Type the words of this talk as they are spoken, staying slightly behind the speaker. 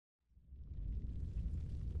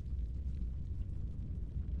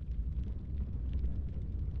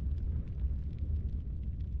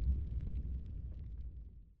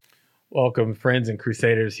Welcome, friends and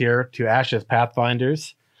crusaders, here to Ashes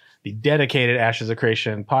Pathfinders, the dedicated Ashes of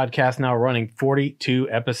Creation podcast, now running 42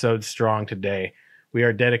 episodes strong today. We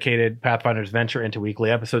are dedicated Pathfinders venture into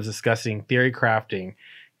weekly episodes discussing theory crafting,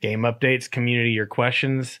 game updates, community, your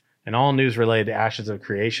questions, and all news related to Ashes of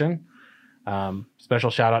Creation.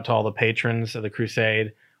 Special shout out to all the patrons of the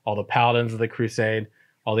Crusade, all the paladins of the Crusade,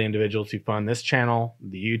 all the individuals who fund this channel,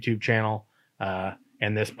 the YouTube channel,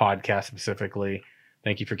 and this podcast specifically.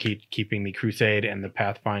 Thank you for keeping the Crusade and the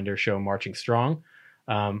Pathfinder show marching strong.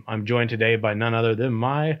 I'm joined today by none other than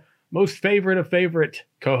my most favorite of favorite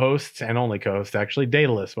co-hosts, and only co-host actually,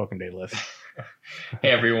 Daedalus. Welcome, Daedalus. Hey,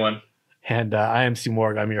 everyone. And I am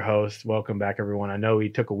Simorg. I'm your host. Welcome back, everyone. I know we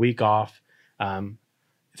took a week off.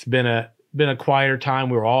 It's been a quieter time.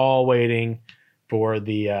 We were all waiting for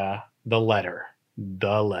the letter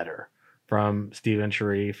from Steven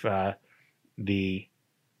Sharif, the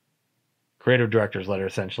creative director's letter,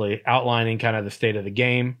 essentially outlining kind of the state of the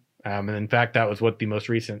game. And in fact, that was what the most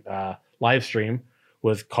recent live stream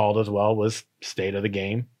was called as well, was State of the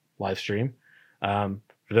Game live stream. For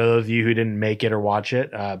those of you who didn't make it or watch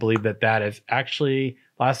it, I believe that is actually,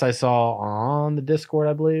 last I saw on the Discord,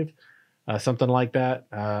 I believe, something like that.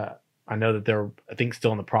 I know that they're, I think,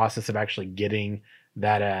 still in the process of actually getting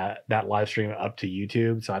that live stream up to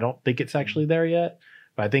YouTube. So I don't think it's actually there yet,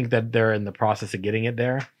 but I think that they're in the process of getting it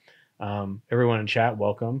there. Everyone in chat,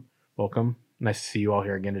 welcome. Nice to see you all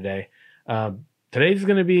here again today.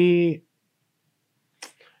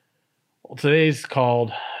 Today's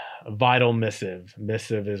called Vital Missive.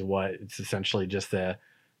 Missive is what? It's essentially just an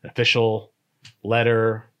official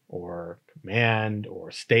letter or command or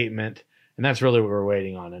statement. And that's really what we're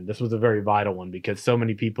waiting on. And this was a very vital one because so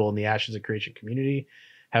many people in the Ashes of Creation community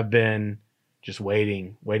have been just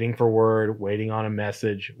waiting for word, waiting on a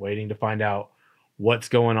message, waiting to find out what's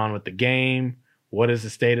going on with the game, what is the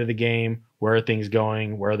state of the game, where are things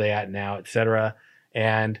going, where are they at now, etc.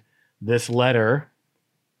 And this letter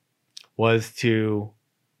was to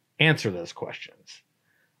answer those questions.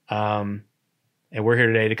 And we're here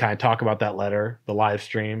today to kind of talk about that letter, the live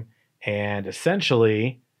stream, and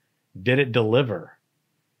essentially, did it deliver?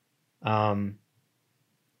 We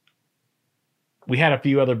had a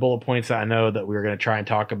few other bullet points that I know that we were going to try and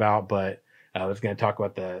talk about, but I was going to talk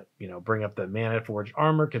about bring up the Mana Forged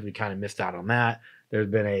armor because we kind of missed out on that. There's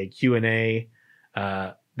been a Q&A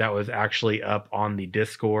that was actually up on the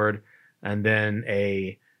Discord, and then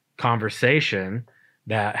a conversation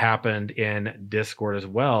that happened in Discord as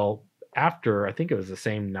well after, I think it was the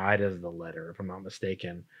same night as the letter, if I'm not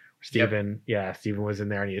mistaken. Steven was in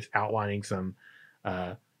there and he was outlining some,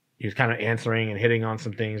 he was kind of answering and hitting on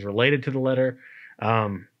some things related to the letter.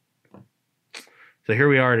 So here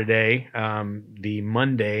we are today, the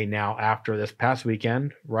Monday now after this past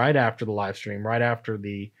weekend, right after the live stream, right after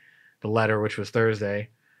the letter, which was Thursday.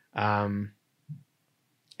 And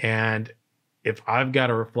if I've got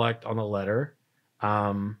to reflect on the letter,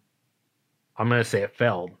 I'm going to say it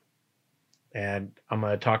failed. And I'm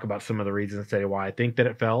going to talk about some of the reasons today why I think that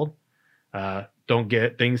it failed. Don't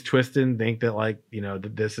get things twisted and think that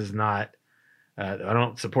that this is not, I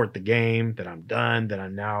don't support the game, that I'm done, that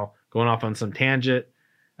I'm now going off on some tangent.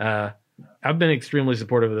 I've been extremely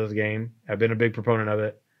supportive of this game. I've been a big proponent of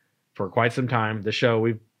it for quite some time. The show,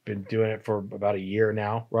 we've been doing it for about a year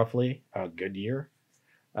now, roughly, a good year.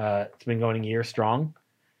 It's been going a year strong.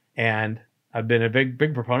 And I've been a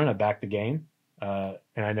big proponent. I backed the game.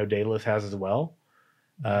 And I know Daedalus has as well.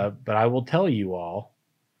 But I will tell you all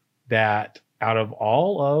that out of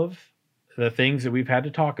all of the things that we've had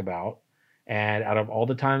to talk about, and out of all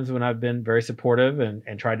the times when I've been very supportive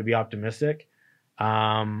and tried to be optimistic,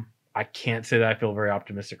 I can't say that I feel very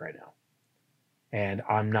optimistic right now. And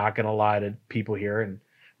I'm not going to lie to people here, and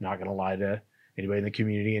I'm not going to lie to anybody in the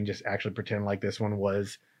community and just actually pretend like this one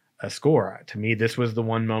was a score. To me, this was the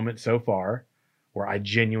one moment so far where I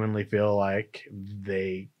genuinely feel like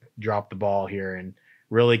they dropped the ball here and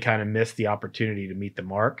really kind of missed the opportunity to meet the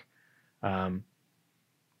mark.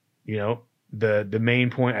 The main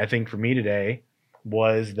point I think for me today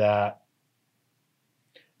was that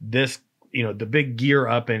this, the big gear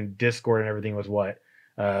up in Discord and everything was what?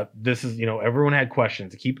 This is, everyone had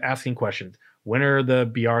questions. Keep asking questions. When are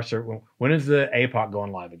the BR server? When is the APOC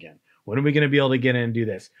going live again? When are we going to be able to get in and do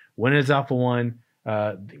this? When is Alpha 1?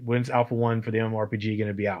 When's Alpha 1 for the MMORPG going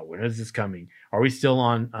to be out? When is this coming? Are we still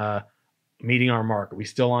on meeting our mark? Are we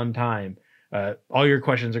still on time? All your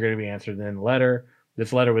questions are going to be answered in the letter.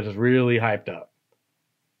 This letter was just really hyped up.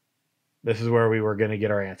 This is where we were going to get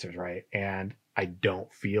our answers, right? And I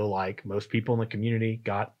don't feel like most people in the community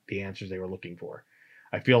got the answers they were looking for.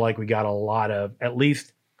 I feel like we got a lot of, at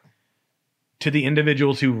least to the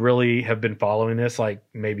individuals who really have been following this, like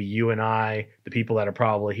maybe you and I, the people that are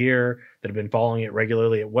probably here that have been following it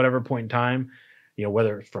regularly at whatever point in time,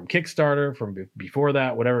 whether it's from Kickstarter, from before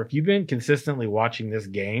that, whatever, if you've been consistently watching this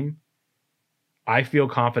game, I feel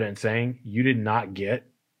confident saying you did not get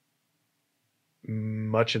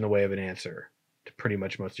much in the way of an answer to pretty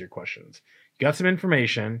much most of your questions. You got some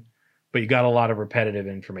information, but you got a lot of repetitive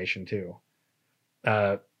information too.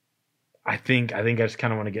 I think I just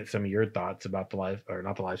kind of want to get some of your thoughts about the live, or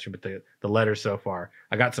not the live stream, but the letter so far.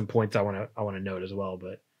 I got some points I want to note as well,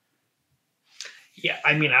 but yeah,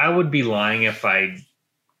 I mean, I would be lying if I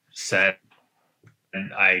said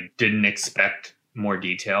and I didn't expect more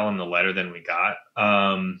detail in the letter than we got.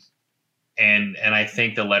 And I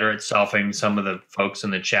think the letter itself, I mean, some of the folks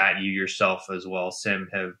in the chat, you yourself as well, Sim,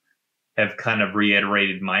 have kind of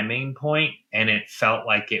reiterated my main point, and it felt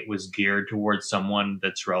like it was geared towards someone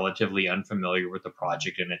that's relatively unfamiliar with the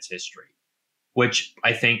project and its history, which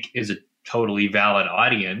I think is a totally valid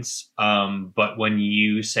audience. But when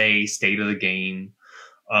you say state of the game,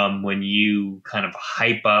 when you kind of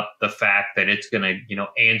hype up the fact that it's going to,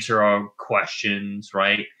 answer our questions,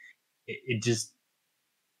 right? It just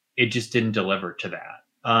didn't deliver to that.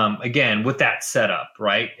 Again, with that setup,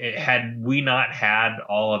 right? Had we not had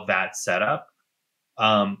all of that setup,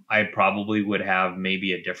 I probably would have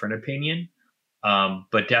maybe a different opinion.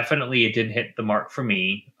 But definitely it didn't hit the mark for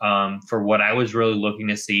me, for what I was really looking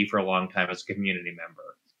to see for a long time as a community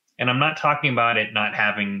member. And I'm not talking about it not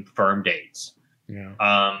having firm dates.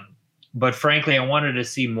 Yeah. But frankly, I wanted to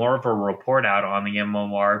see more of a report out on the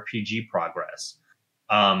MMORPG progress.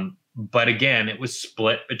 But again, it was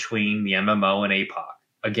split between the MMO and APOC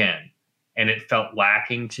again, and it felt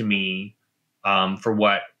lacking to me, for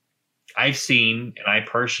what I've seen, and I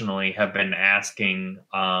personally have been asking,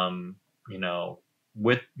 along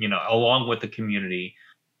with the community,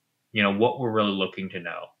 what we're really looking to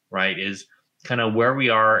know, right, is kind of where we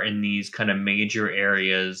are in these kind of major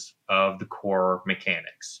areas of the core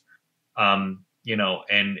mechanics. And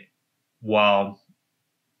while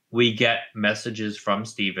we get messages from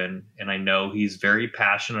Steven, and I know he's very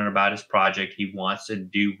passionate about his project, he wants to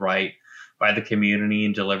do right by the community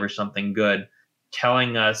and deliver something good,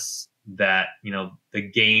 telling us that, the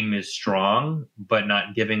game is strong, but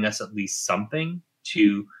not giving us at least something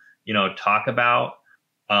to, talk about,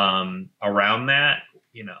 around that.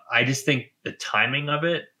 I just think the timing of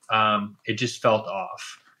it, it just felt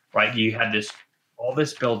off, right? You had all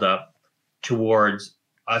this buildup towards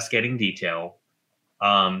us getting detail.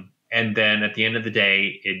 And then at the end of the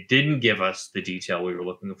day, it didn't give us the detail we were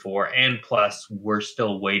looking for. And plus, we're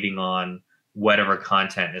still waiting on whatever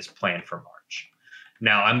content is planned for March.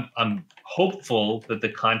 Now, I'm hopeful that the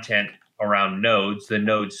content around nodes, the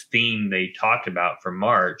nodes theme they talked about for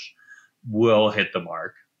March, will hit the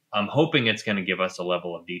mark. I'm hoping it's going to give us a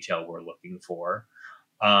level of detail we're looking for.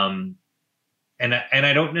 And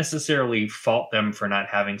I don't necessarily fault them for not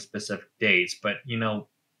having specific dates, but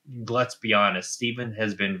let's be honest, Steven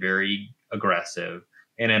has been very aggressive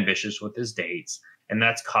and ambitious with his dates, and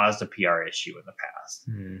that's caused a PR issue in the past.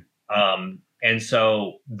 Mm-hmm. And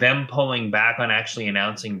so them pulling back on actually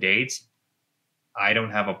announcing dates, I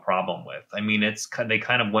don't have a problem with. I mean, they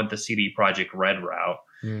kind of went the CD Projekt Red route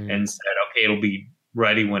and said, okay, it'll be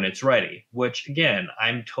ready when it's ready, which again,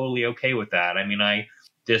 I'm totally okay with that. I mean,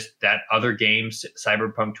 that other game,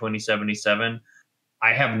 Cyberpunk 2077,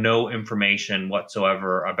 I have no information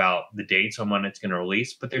whatsoever about the dates on when it's going to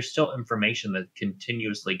release, but there's still information that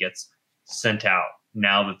continuously gets sent out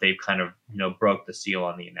now that they've kind of, broke the seal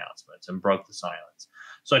on the announcements and broke the silence.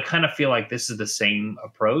 So I kind of feel like this is the same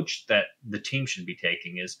approach that the team should be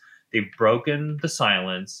taking, is they've broken the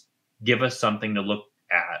silence, give us something to look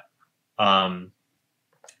at. And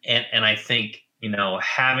I think,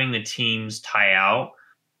 having the teams tie out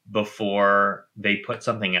before they put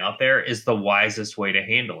something out there is the wisest way to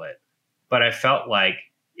handle it. But I felt like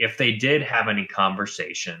if they did have any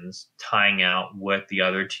conversations tying out with the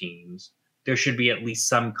other teams, there should be at least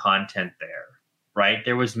some content there, right?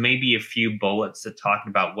 There was maybe a few bullets that talked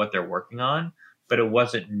about what they're working on, but it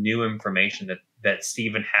wasn't new information that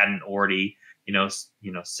Steven hadn't already,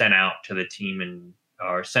 sent out to the team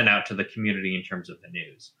or sent out to the community in terms of the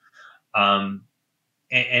news.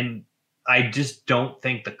 And I just don't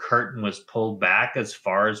think the curtain was pulled back as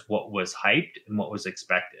far as what was hyped and what was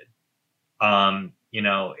expected.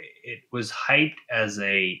 It was hyped as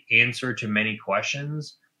a answer to many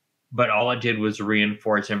questions, but all it did was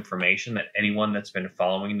reinforce information that anyone that's been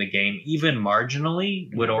following the game, even marginally,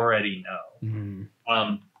 would already know.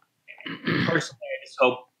 Mm-hmm. Personally, I just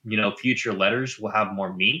hope, future letters will have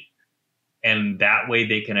more meat, and that way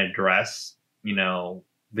they can address,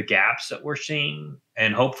 the gaps that we're seeing,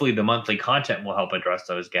 and hopefully the monthly content will help address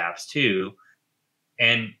those gaps too.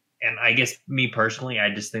 And I guess me personally, I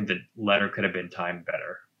just think the letter could have been timed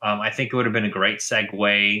better. I think it would have been a great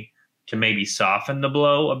segue to maybe soften the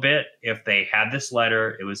blow a bit if they had this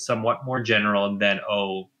letter. It was somewhat more general, and then,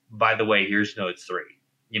 oh, by the way, here's note 3.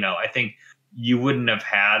 I think you wouldn't have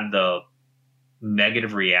had the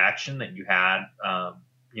negative reaction that you had,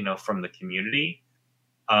 from the community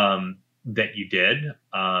that you did.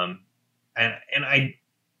 And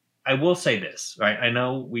I will say this, right? I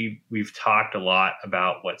know we've talked a lot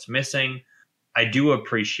about what's missing. I do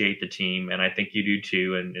appreciate the team, and I think you do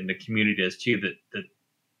too, and the community does too. That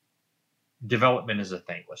development is a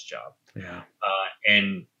thankless job. Yeah.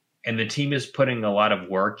 And the team is putting a lot of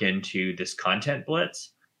work into this content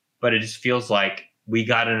blitz, but it just feels like we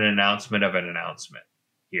got an announcement of an announcement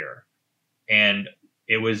here, and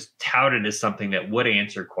it was touted as something that would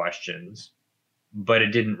answer questions, but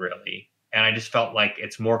it didn't really. And I just felt like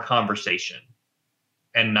it's more conversation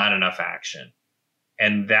and not enough action.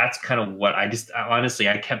 And that's kind of what honestly,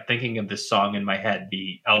 I kept thinking of this song in my head,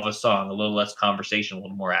 the Elvis song, a little less conversation, a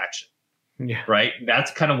little more action. Yeah. Right. That's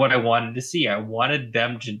kind of what I wanted to see. I wanted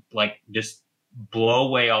them to just blow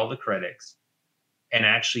away all the critics and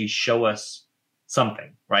actually show us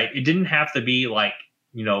something, right? It didn't have to be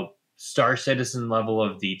Star Citizen level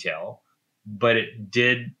of detail, but it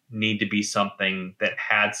did need to be something that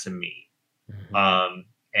had some meat. Mm-hmm.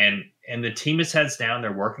 And the team is heads down.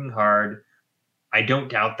 They're working hard. I don't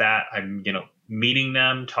doubt that. I'm, meeting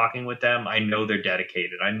them, talking with them. I know they're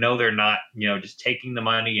dedicated. I know they're not, just taking the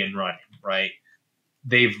money and running, right?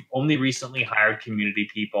 They've only recently hired community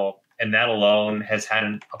people, and that alone has had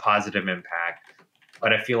a positive impact.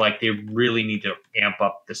 But I feel like they really need to amp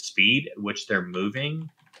up the speed at which they're moving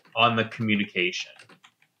on the communication,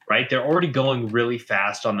 right? They're already going really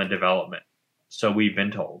fast on the development. So we've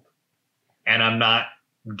been told. And I'm not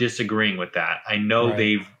disagreeing with that. I know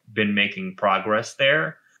they've been making progress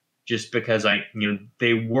there just because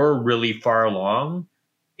they were really far along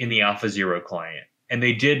in the AlphaZero client. And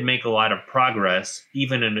they did make a lot of progress,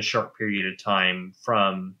 even in a short period of time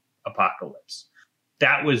from Apocalypse.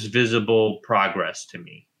 That was visible progress to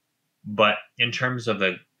me. But in terms of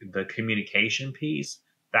the communication piece,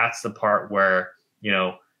 that's the part where,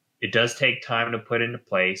 it does take time to put into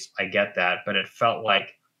place. I get that. But it felt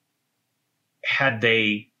like had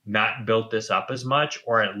they not built this up as much,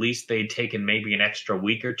 or at least they'd taken maybe an extra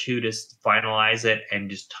week or two to finalize it and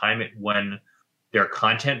just time it when their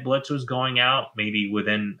content blitz was going out, maybe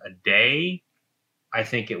within a day, I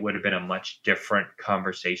think it would have been a much different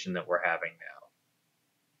conversation that we're having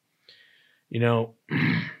now.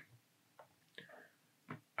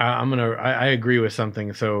 I agree with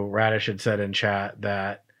something. So Radish had said in chat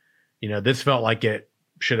that, this felt like it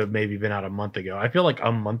should have maybe been out a month ago. I feel like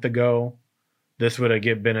a month ago, this would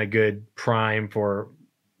have been a good prime for,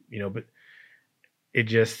 but it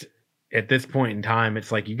just, at this point in time,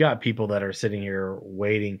 it's like you got people that are sitting here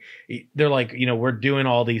waiting. They're like, we're doing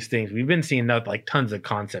all these things. We've been seeing tons of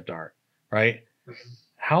concept art, right? Mm-hmm.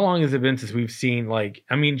 How long has it been since we've seen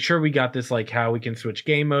sure, we got this how we can switch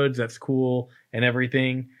game modes. That's cool and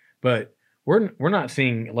everything, but we're not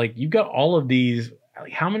seeing you've got all of these.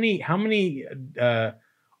 How many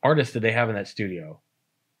artists did they have in that studio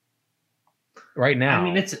right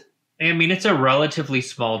now? It's a relatively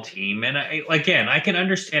small team, and I can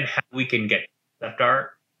understand how we can get concept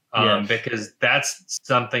art because that's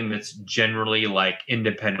something that's generally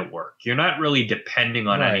independent work. You're not really depending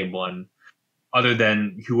on anyone other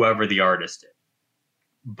than whoever the artist is.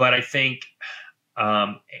 But I think,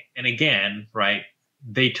 and again, right,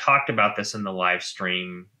 they talked about this in the live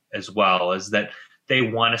stream as well, is that they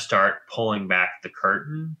want to start pulling back the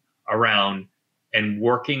curtain around and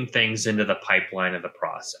working things into the pipeline of the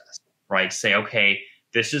process, right? Say, okay,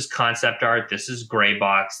 this is concept art, this is gray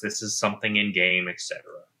box, this is something in game, etc.,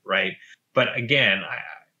 right? But again,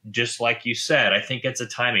 just like you said, I think it's a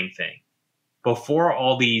timing thing. Before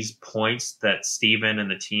all these points that Steven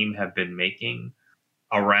and the team have been making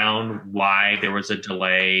around why there was a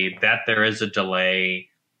delay, that there is a delay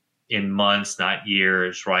in months, not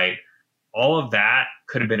years, right? All of that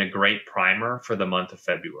could have been a great primer for the month of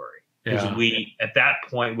February. Because we, at that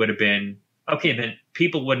point, would have been, okay, then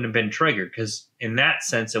people wouldn't have been triggered because in that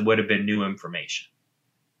sense, it would have been new information.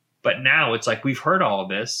 But now it's we've heard all of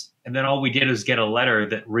this, and then all we did was get a letter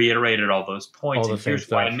that reiterated all those points. And here's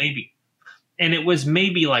why, and it was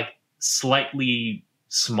maybe slightly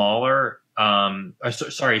smaller,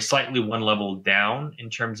 slightly one level down in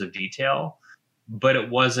terms of detail, but it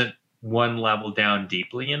wasn't one level down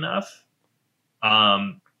deeply enough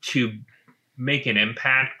to make an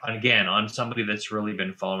impact on, again, on somebody that's really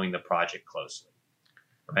been following the project closely,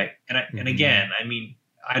 right? And again, I mean,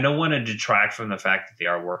 I don't want to detract from the fact that they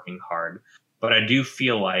are working hard, but I do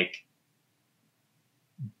feel like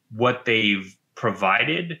what they've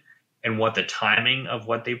provided and what the timing of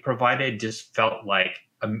what they provided just felt like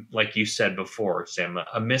you said before, Sam,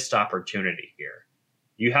 a missed opportunity here.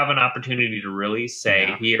 You have an opportunity to really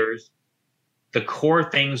say, here's the core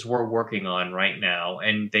things we're working on right now.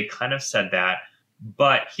 And they kind of said that,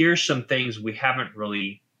 but here's some things we haven't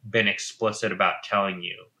really been explicit about telling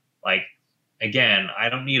you. Like, again, I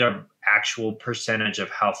don't need an actual percentage of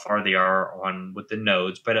how far they are on with the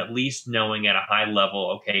nodes, but at least knowing at a high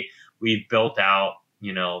level, okay, we've built out,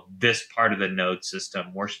 you know, this part of the node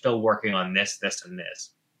system. We're still working on this, this, and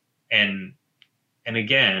this. And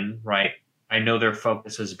again, right, I know their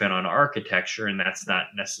focus has been on architecture, and that's not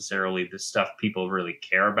necessarily the stuff people really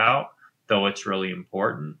care about, though it's really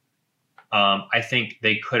important. I think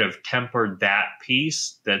they could have tempered that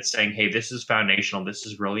piece that's saying, hey, this is foundational, this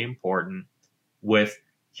is really important, with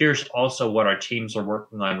here's also what our teams are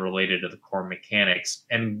working on related to the core mechanics,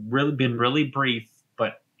 and really been really brief,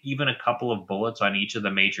 but even a couple of bullets on each of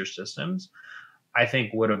the major systems, I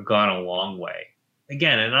think would have gone a long way.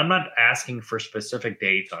 Again, and I'm not asking for specific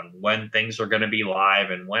dates on when things are going to be live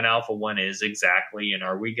and when Alpha 1 is exactly, and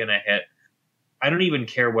are we going to hit, I don't even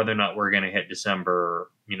care whether or not we're going to hit December,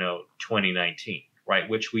 2019, right?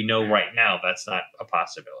 Which we know right now that's not a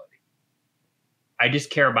possibility. I just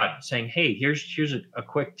care about saying, hey, here's a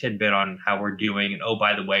quick tidbit on how we're doing, and oh,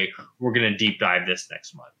 by the way, we're going to deep dive this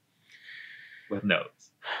next month with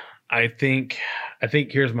notes. I think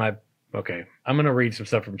here's my. Okay, I'm going to read some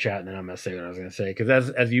stuff from chat, and then I'm going to say what I was going to say. Because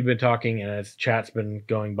as you've been talking and as chat's been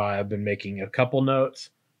going by, I've been making a couple notes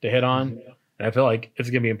to hit on. Yeah. And I feel like it's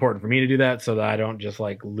going to be important for me to do that so that I don't just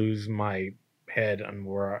like lose my head on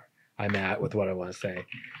where I'm at with what I want to say.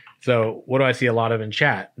 So what do I see a lot of in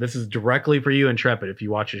chat? This is directly for you, Intrepid, if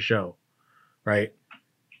you watch the show, right?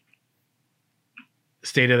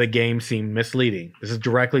 State of the game seemed misleading. This is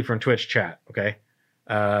directly from Twitch chat, okay?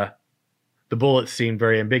 The bullets seemed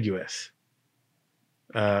very ambiguous.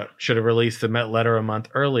 Should have released the letter a month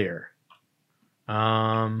earlier.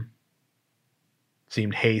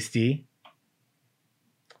 Seemed hasty.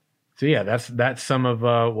 So yeah, that's some of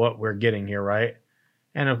what we're getting here, right?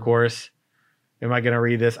 And of course, am I going to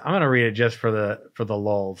read this? I'm going to read it just for the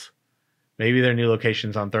lulz. Maybe their new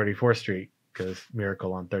location's on 34th Street because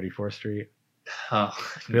Miracle on 34th Street. Oh,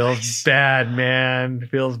 feels nice. Bad, man.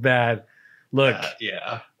 Feels bad. Look,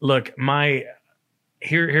 Look,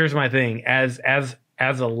 here's my thing. As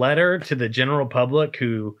a letter to the general public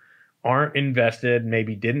who aren't invested,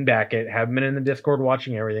 maybe didn't back it, haven't been in the Discord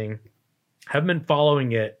watching everything, haven't been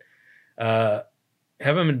following it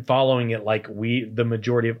like the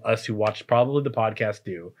majority of us who watch probably the podcast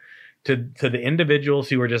do. To the individuals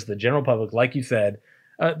who are just the general public, like you said,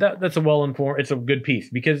 that's a well-informed, it's a good piece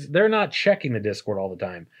because they're not checking the Discord all the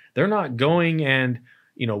time. They're not going and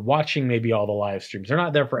watching maybe all the live streams. They're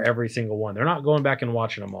not there for every single one. They're not going back and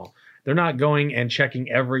watching them all. They're not going and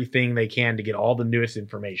checking everything they can to get all the newest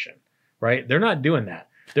information, right? They're not doing that.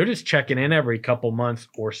 They're just checking in every couple months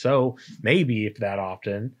or so, maybe if that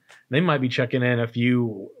often. They might be checking in a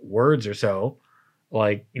few words or so,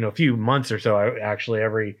 like, a few months or so, actually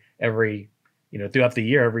every throughout the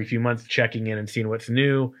year, every few months checking in and seeing what's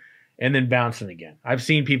new and then bouncing again. I've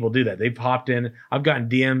seen people do that. They've hopped in. I've gotten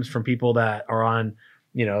DMs from people that are on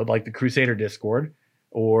like the Crusader Discord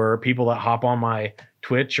or people that hop on my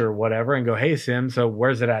Twitch or whatever and go, hey, Sim, so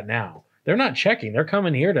where's it at now? They're not checking. They're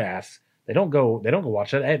coming here to ask. They don't go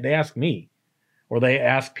watch it. They ask me or they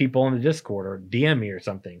ask people in the Discord or DM me or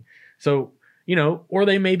something. So, or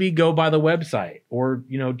they maybe go by the website or,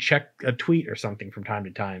 check a tweet or something from time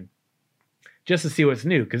to time just to see what's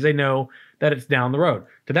new because they know that it's down the road.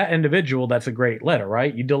 To that individual, that's a great letter,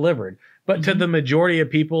 right? You delivered. But to the majority of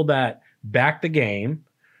people that back the game,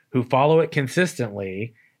 who follow it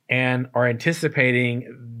consistently and are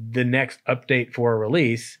anticipating the next update for a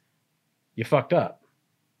release, you fucked up.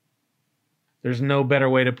 There's no better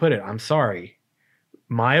way to put it. I'm sorry.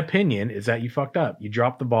 My opinion is that you fucked up. You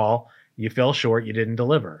dropped the ball. You fell short. You didn't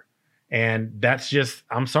deliver. And that's just,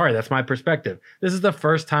 I'm sorry. That's my perspective. This is the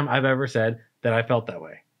first time I've ever said that I felt that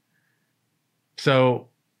way. So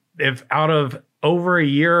if out of over a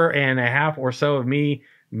year and a half or so of me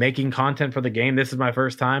making content for the game, this is my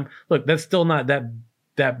first time. Look, that's still not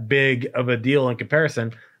that big of a deal in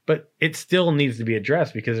comparison, but it still needs to be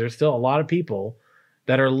addressed because there's still a lot of people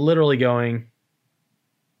that are literally going,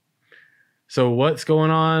 so what's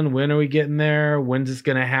going on? When are we getting there? When's this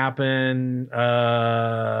going to happen?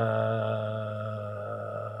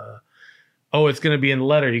 oh, it's going to be in the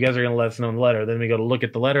letter. You guys are going to let us know in the letter. Then we go to look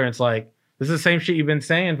at the letter, and it's like, this is the same shit you've been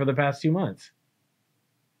saying for the past 2 months.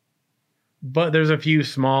 But there's a few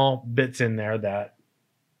small bits in there that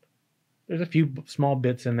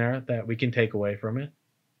we can take away from it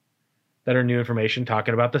that are new information,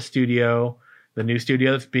 talking about the studio, the new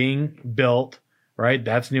studio that's being built, right?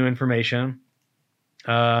 That's new information.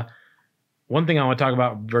 One thing I want to talk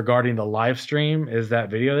about regarding the live stream is that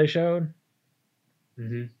video they showed.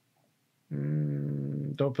 Don't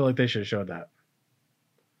feel like they should have showed that.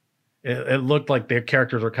 It looked like their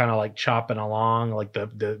characters were kind of like chopping along, like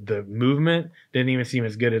the movement didn't even seem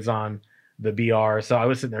as good as on the BR. So I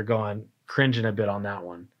was sitting there cringing a bit on that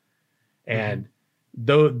one. And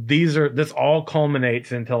though this all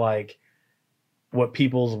culminates into like what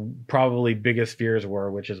people's probably biggest fears were,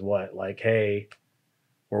 which is what, like, hey,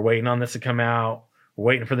 we're waiting on this to come out. We're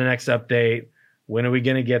waiting for the next update. When are we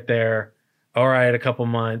going to get there? All right, a couple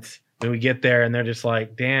months. Then we get there and they're just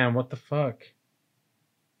like, damn, what the fuck?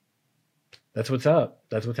 That's what's up.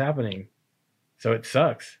 That's what's happening. So it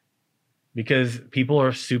sucks because people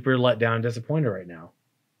are super let down and disappointed right now.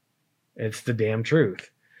 It's the damn truth.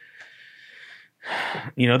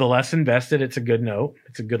 You know, the less invested, it's a good note.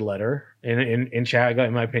 It's a good letter. In chat, I got,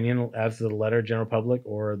 in my opinion, as the letter, general public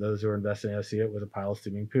or those who are invested in see it was a pile of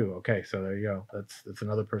steaming poo. Okay, so there you go. That's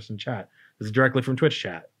another person chat. This is directly from Twitch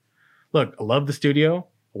chat. Look, I love the studio.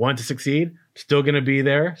 I want it to succeed. Still going to be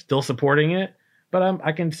there. Still supporting it. But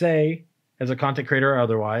I can say, as a content creator or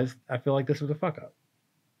otherwise, I feel like this was a fuck up.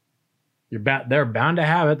 They're bound to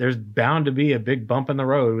have it. There's bound to be a big bump in the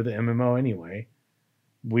road with the MMO anyway.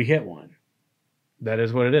 We hit one. That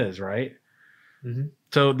is what it is, right?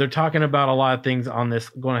 So they're talking about a lot of things on this.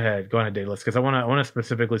 Go ahead, Daedalus, because I want to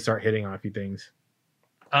specifically start hitting on a few things.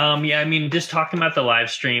 Yeah, I mean, just talking about the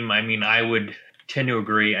live stream, I mean, I would tend to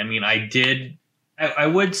agree. I mean, I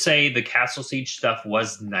would say the Castle Siege stuff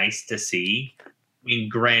was nice to see. I mean,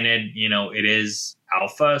 granted, you know, it is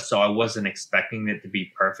alpha, so I wasn't expecting it to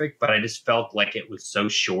be perfect, but I just felt like it was so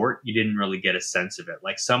short, you didn't really get a sense of it.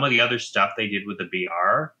 Like some of the other stuff they did with the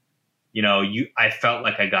BR, you know, I felt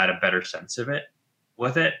like I got a better sense of it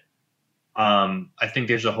with it. I think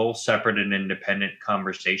there's a whole separate and independent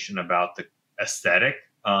conversation about the aesthetic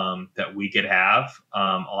that we could have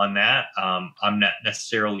on that. I'm not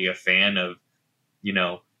necessarily a fan of, you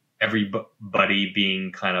know, everybody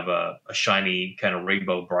being kind of a shiny kind of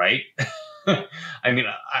rainbow bright. I mean,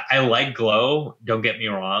 I like glow. Don't get me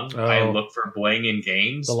wrong. I look for bling in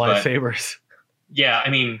games. The lightsabers. Yeah, I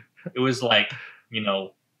mean, it was like, you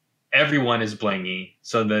know, everyone is blingy,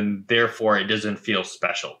 so then therefore it doesn't feel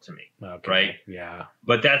special to me, right? Yeah.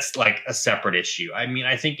 But that's like a separate issue. I mean,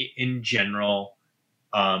 I think in general,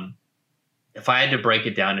 if I had to break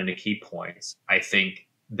it down into key points, I think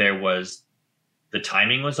the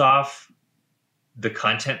timing was off, the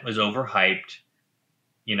content was overhyped,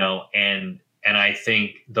 you know, and I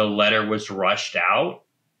think the letter was rushed out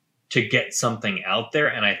to get something out there.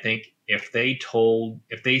 And I think if they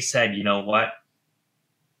said, you know what,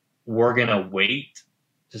 we're going to wait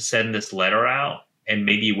to send this letter out and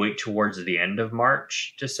maybe wait towards the end of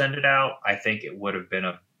March to send it out, I think it would have been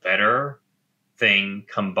a better thing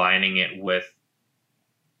combining it with,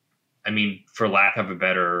 I mean, for lack of a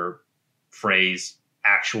better phrase,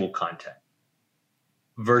 actual content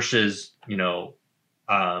versus, you know,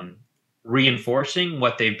 reinforcing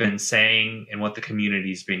what they've been saying and what the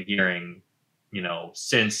community's been hearing, you know,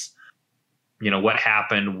 since, you know, what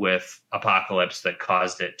happened with Apocalypse that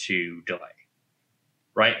caused it to delay,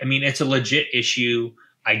 right? I mean, it's a legit issue.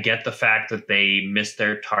 I get the fact that they missed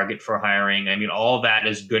their target for hiring. I mean, all that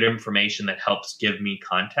is good information that helps give me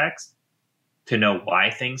context to know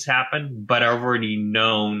why things happen, but I've already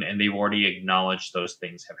known and they've already acknowledged those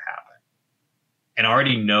things have happened and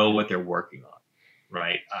already know what they're working on,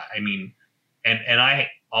 right? I mean, and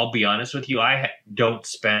I'll be honest with you, I don't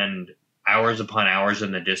spend hours upon hours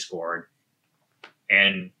in the Discord,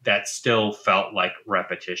 and that still felt like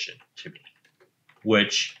repetition to me,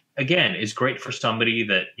 which again is great for somebody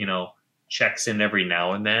that, you know, checks in every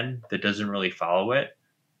now and then that doesn't really follow it.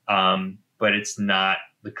 But it's not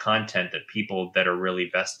the content that people that are really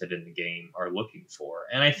vested in the game are looking for.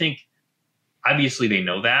 And I think obviously they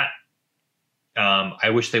know that.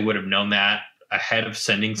 I wish they would have known that ahead of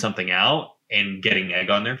sending something out and getting egg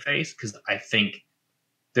on their face, because I think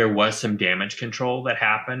there was some damage control that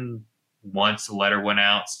happened once the letter went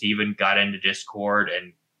out. Steven got into Discord,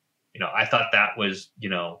 and, you know, I thought that was, you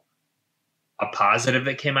know, a positive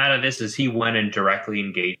that came out of this is he went and directly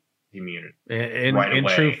engaged the community in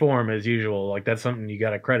true form as usual. Like, that's something you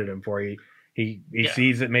got to credit him for. He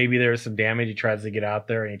sees that maybe there's some damage. He tries to get out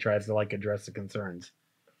there and he tries to like address the concerns.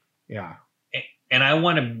 Yeah. And I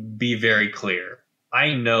want to be very clear.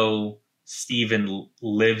 I know Steven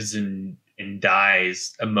lives and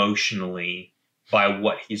dies emotionally by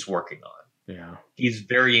what he's working on. Yeah. He's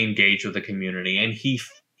very engaged with the community, and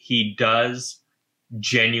he does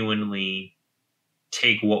genuinely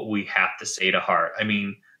take what we have to say to heart. I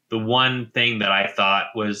mean, the one thing that I thought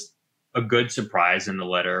was a good surprise in the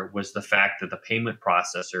letter was the fact that the payment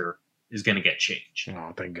processor is going to get changed.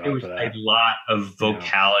 Oh, thank There God was for a that. lot of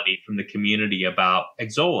vocality from the community about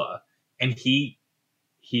Exola, and he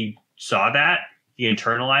saw that, he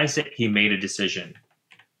internalized it, he made a decision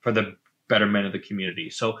for the betterment of the community.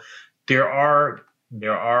 So there are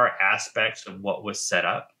aspects of what was set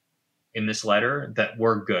up in this letter that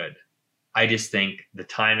were good. I just think the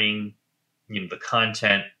timing, the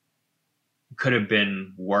content could have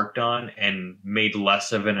been worked on and made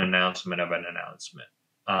less of an announcement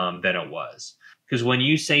than it was. Because when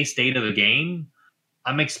you say state of the game,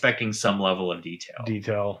 I'm expecting some level of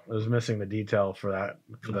detail. It was missing the detail for that,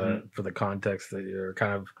 for the context that you're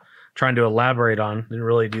kind of trying to elaborate on. Didn't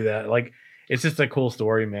really do that. Like, it's just a cool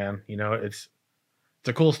story, man. It's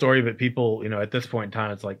a cool story, but people, at this point in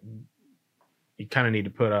time, it's like you kind of need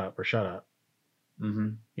to put up or shut up.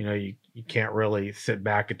 You can't really sit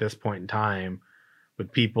back at this point in time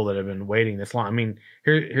with people that have been waiting this long. I mean,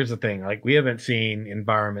 here's the thing. Like, we haven't seen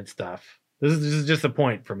environment stuff. This is just a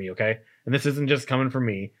point for me, okay? And this isn't just coming from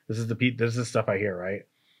me. This is stuff I hear, right?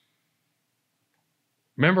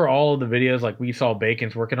 Remember all of the videos, like, we saw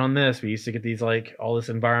Bacon's working on this. We used to get these, like, all this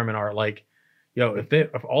environment art. Like,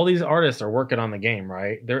 if all these artists are working on the game,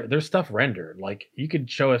 right? There's stuff rendered. Like, you could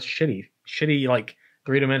show us shitty like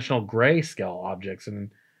 3-dimensional grayscale objects, and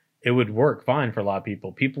it would work fine for a lot of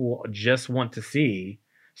people. People just want to see,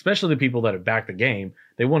 especially the people that have backed the game,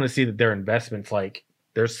 they want to see that their investments, like,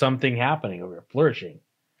 there's something happening over here, flourishing.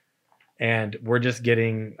 And we're just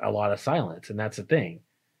getting a lot of silence. And that's the thing,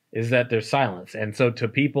 is that there's silence. And so to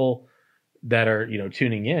people that are,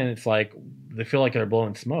 tuning in, it's like they feel like they're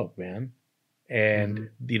blowing smoke, man. And,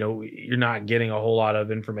 you're not getting a whole lot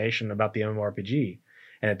of information about the MMORPG.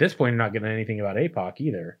 And at this point, you're not getting anything about APOC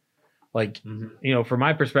either. Like, from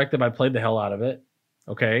my perspective, I played the hell out of it.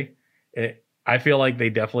 Okay. I feel like they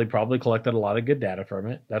definitely probably collected a lot of good data from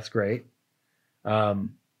it. That's great. But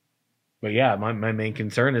yeah, my main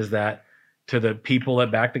concern is that to the people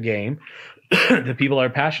that back the game, the people that are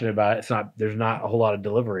passionate about it, there's not a whole lot of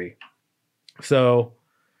delivery. So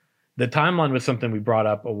the timeline was something we brought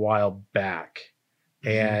up a while back.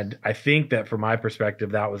 And I think that from my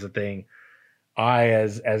perspective, that was a thing. I,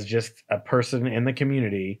 as just a person in the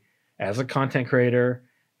community, as a content creator,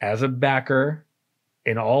 as a backer,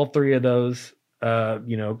 in all three of those,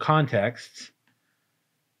 contexts,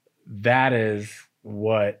 that is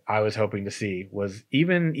what I was hoping to see. Was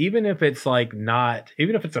even if it's like not,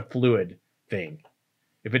 even if it's a fluid thing,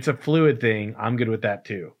 if it's a fluid thing, I'm good with that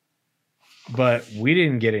too. But we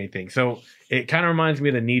didn't get anything. So it kind of reminds me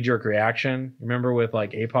of the knee-jerk reaction. Remember with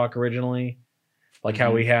like APOC originally? Like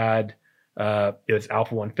how we had it was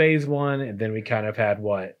Alpha 1 Phase 1, and then we kind of had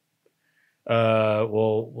what?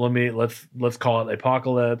 Let's call it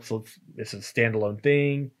Apocalypse. It's a standalone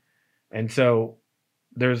thing. And so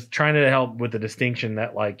there's trying to help with the distinction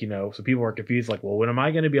that, like, so people are confused, like, well, when am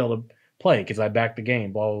I going to be able to play? Because I backed the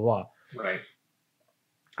game, blah, blah, blah. Right.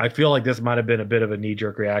 I feel like this might have been a bit of a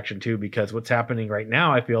knee-jerk reaction too, because what's happening right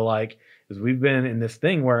now, I feel like, is we've been in this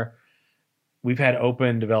thing where we've had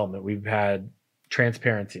open development, we've had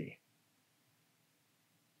transparency.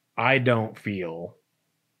 I don't feel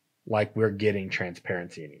like we're getting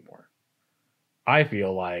transparency anymore. I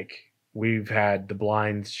feel like we've had the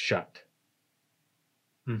blinds shut.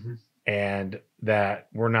 And that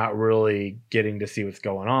we're not really getting to see what's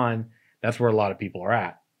going on. That's where a lot of people are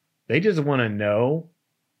at. They just want to know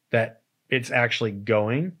that it's actually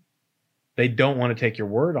going. They don't want to take your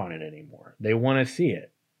word on it anymore. They want to see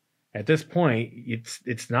it. At this point,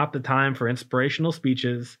 it's not the time for inspirational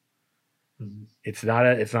speeches. It's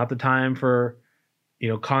not the time for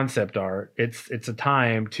concept art. It's a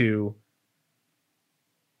time to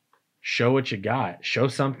show what you got. Show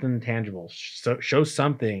something tangible. Show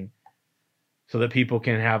something so that people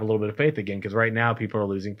can have a little bit of faith again. Because right now, people are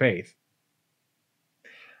losing faith.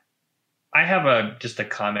 I have just a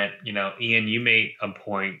comment. Ian, you made a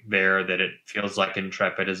point there that it feels like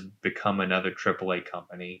Intrepid has become another AAA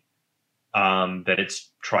company that it's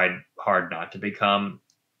tried hard not to become.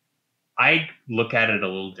 I look at it a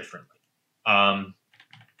little differently.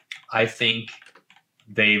 I think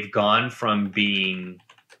they've gone from being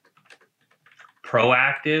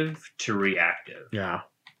proactive to reactive. Yeah.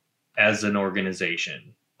 As an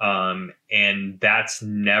organization. And that's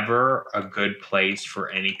never a good place for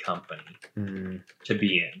any company to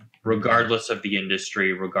be in, regardless of the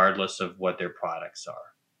industry, regardless of what their products are.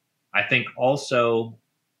 I think also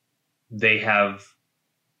they have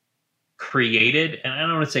created, and I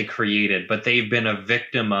don't want to say created, but they've been a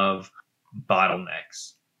victim of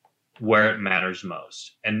bottlenecks where it matters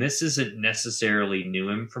most. And this isn't necessarily new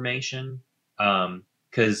information,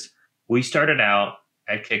 because we started out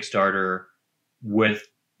at Kickstarter with,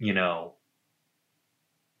 you know,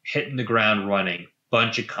 hitting the ground running,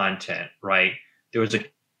 bunch of content, right? There was a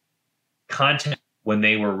content when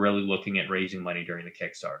they were really looking at raising money during the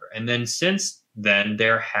Kickstarter. And then since then,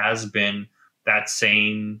 there has been that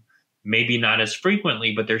same, maybe not as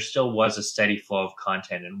frequently, but there still was a steady flow of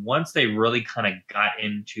content. And once they really kind of got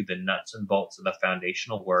into the nuts and bolts of the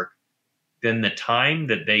foundational work, then the time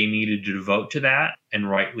that they needed to devote to that, and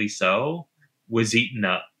rightly so, was eaten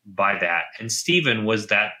up by that. And Stephen was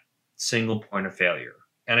that single point of failure.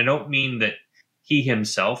 And I don't mean that he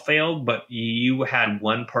himself failed, but you had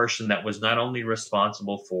one person that was not only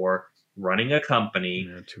responsible for running a company,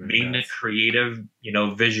 being the creative, you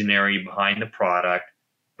know, visionary behind the product,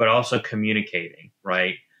 but also communicating,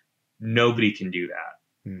 right? Nobody can do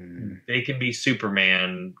that. They can be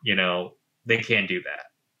Superman, you know, they can't do that.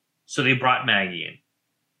 So they brought Maggie in.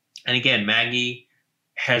 And again, Maggie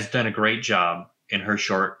has done a great job in her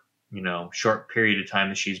short period of time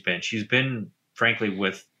that she's been frankly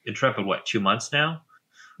with Intrepid, 2 months now,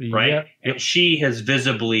 right? Yep. And she has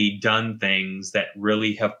visibly done things that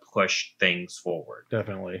really have pushed things forward.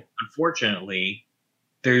 Definitely. Unfortunately,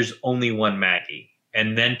 there's only one Maggie.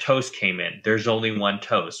 And then Toast came in. There's only one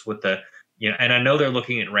Toast with the, you know, and I know they're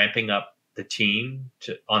looking at ramping up the team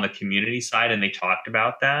on the community side, and they talked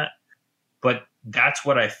about that. But that's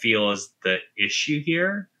what I feel is the issue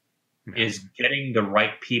here, is getting the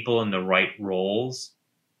right people in the right roles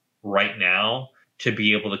right now to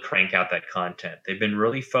be able to crank out that content. They've been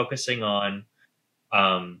really focusing on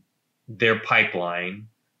their pipeline,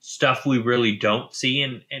 stuff we really don't see.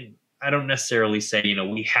 And I don't necessarily say, you know,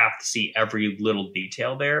 we have to see every little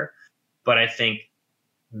detail there, but I think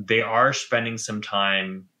they are spending some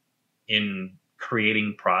time in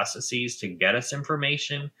creating processes to get us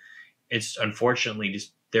information. It's unfortunately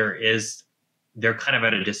just they're kind of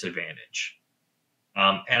at a disadvantage.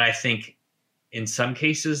 And I think in some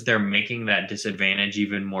cases, they're making that disadvantage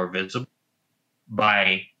even more visible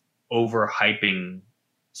by overhyping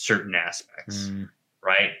certain aspects,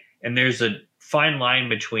 right? And there's a fine line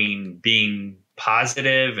between being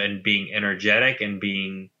positive and being energetic and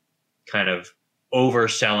being kind of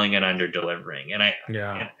overselling and under-delivering. And I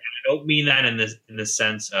don't mean that in the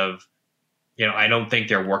sense of, you know, I don't think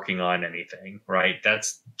they're working on anything, right?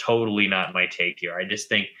 That's totally not my take here. I just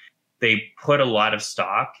think they put a lot of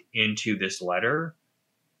stock into this letter,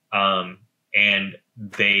 and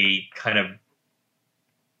they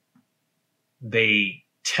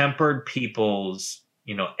tempered people's,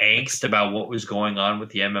 you know, angst about what was going on with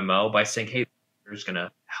the MMO by saying, hey, there's going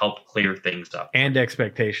to help clear things up. And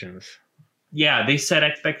expectations. Yeah, they set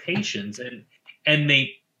expectations, and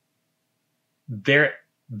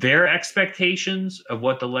their expectations of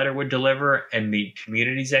what the letter would deliver and the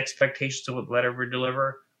community's expectations of what the letter would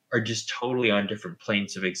deliver are just totally on different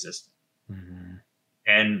planes of existence.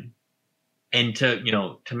 And to, you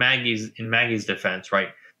know, in Maggie's defense, right?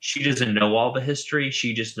 She doesn't know all the history.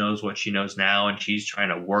 She just knows what she knows now, and she's trying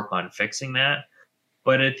to work on fixing that.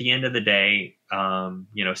 But at the end of the day,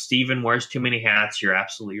 you know, Stephen wears too many hats. You're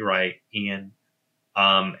absolutely right, Ian.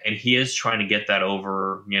 And he is trying to get that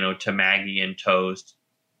over, you know, to Maggie and Toast.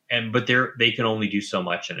 But they can only do so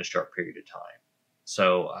much in a short period of time.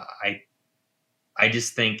 So I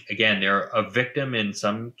just think, again, they're a victim in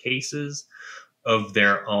some cases of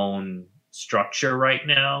their own structure right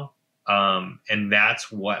now. And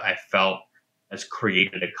that's what I felt has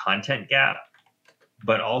created a content gap.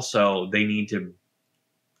 But also they need to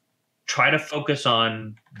try to focus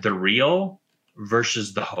on the real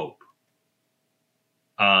versus the hope.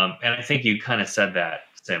 And I think you kind of said that,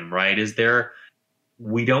 Sim, right?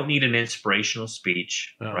 We don't need an inspirational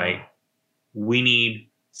speech, right? We need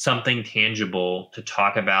something tangible to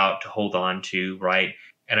talk about, to hold on to, right?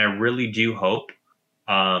 And I really do hope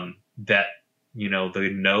that, you know, the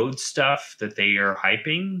node stuff that they are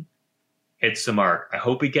hyping hits the mark. I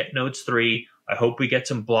hope we get nodes 3. I hope we get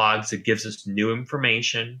some blogs that gives us new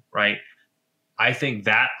information, right? I think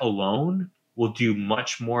that alone will do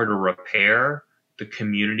much more to repair the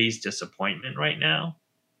community's disappointment right now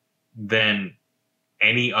than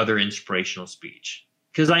any other inspirational speech.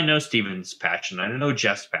 Because I know Steven's passionate. I know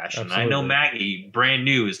Jeff's passionate. Absolutely. I know Maggie, brand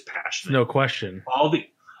new, is passionate. No question.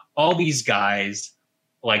 All these guys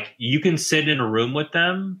like you can sit in a room with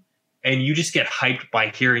them and you just get hyped by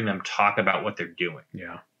hearing them talk about what they're doing.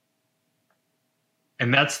 Yeah.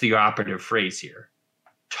 And that's the operative phrase here.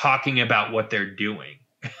 Talking about what they're doing.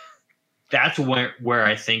 That's where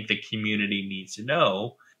I think the community needs to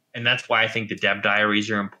know. And that's why I think the dev diaries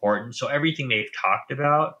are important. So everything they've talked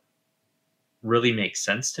about really makes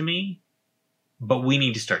sense to me. But we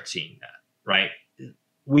need to start seeing that, right?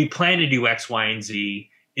 We plan to do X, Y, and Z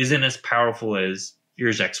isn't as powerful as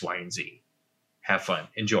here's X, Y, and Z. Have fun.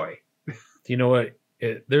 Enjoy. You know what?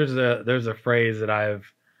 There's a phrase that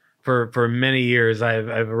I've for many years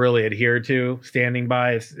I've really adhered to, standing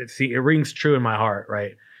by. It rings true in my heart,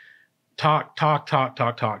 right? Talk.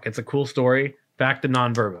 It's a cool story. Facta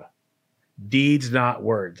non verba. Deeds, not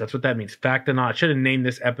words. That's what that means. Facta non. I should have named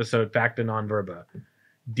this episode Facta non verba.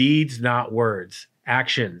 Deeds, not words.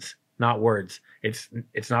 Actions, not words. It's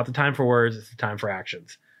not the time for words. It's the time for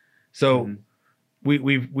actions. So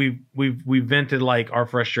we've vented like our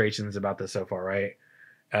frustrations about this so far,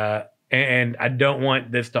 right? And I don't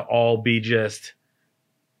want this to all be just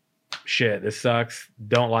shit. This sucks.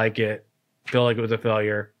 Don't like it. Feel like it was a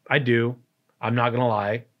failure. I do. I'm not gonna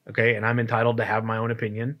lie. Okay, and I'm entitled to have my own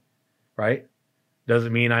opinion, right?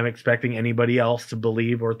 Doesn't mean I'm expecting anybody else to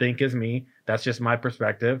believe or think as me. That's just my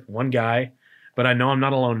perspective. One guy, but I know I'm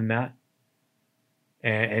not alone in that.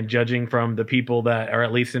 And judging from the people that are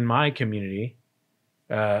at least in my community,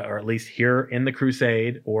 or at least here in the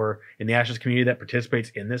Crusade or in the Ashes community that participates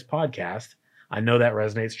in this podcast, I know that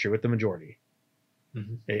resonates true with the majority.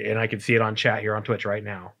 Mm-hmm. And I can see it on chat here on Twitch right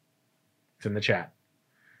now. It's in the chat.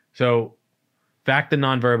 So facta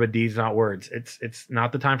non verba, deeds not words. It's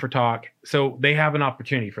not the time for talk. So they have an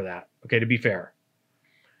opportunity for that. Okay, to be fair.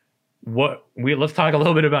 Let's talk a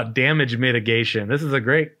little bit about damage mitigation. This is a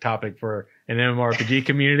great topic for an MMORPG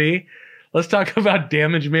community. Let's talk about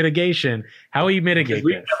damage mitigation. How we mitigate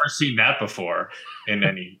We've this. Never seen that before in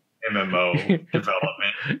any MMO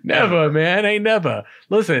development. Never, man. Ain't never.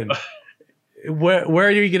 Listen, where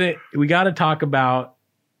are you gonna? We got to talk about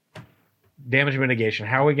damage mitigation.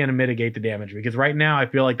 How are we going to mitigate the damage? Because right now, I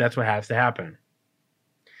feel like that's what has to happen.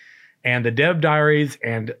 And the dev diaries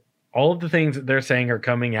and all of the things that they're saying are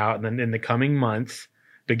coming out, and then in the coming months,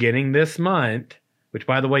 beginning this month, which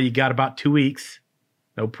by the way, you got about 2 weeks,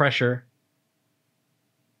 no pressure,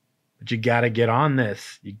 but you got to get on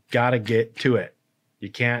this. You got to get to it. You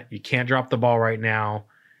can't drop the ball right now.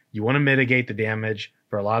 You want to mitigate the damage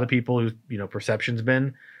for a lot of people who, perception's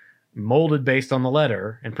been molded based on the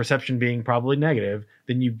letter, and perception being probably negative.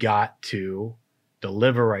 Then you got to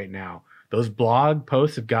deliver right now. Those blog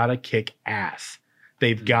posts have got to kick ass.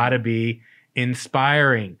 They've got to be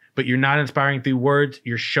inspiring, but you're not inspiring through words.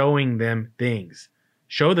 You're showing them things.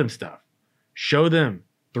 Show them stuff. Show them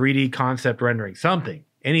 3D concept rendering, something,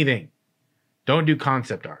 anything. Don't do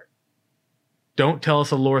concept art. Don't tell us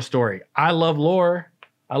a lore story. I love lore.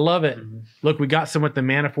 I love it. Mm-hmm. Look, we got some with the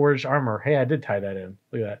Mana Forged armor. Hey, I did tie that in.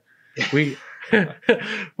 Look at that.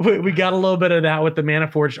 We got a little bit of that with the Mana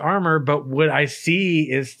Forged armor, but what I see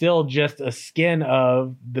is still just a skin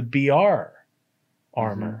of the BR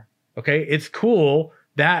armor. Mm-hmm. Okay, it's cool.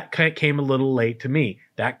 That came a little late to me.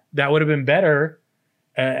 That would have been better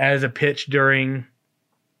as a pitch during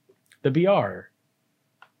the BR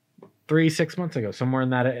 3-6 months ago, somewhere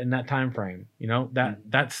in that time frame.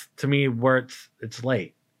 That's to me where it's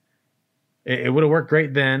late. It would have worked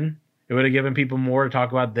great then. It would have given people more to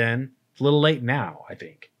talk about then. It's a little late now, I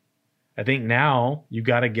think. I think now you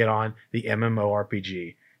got to get on the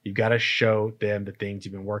MMORPG. You've got to show them the things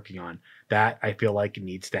you've been working on. That I feel like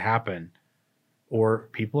needs to happen, or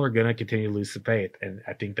people are going to continue to lose the faith. And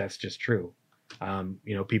I think that's just true.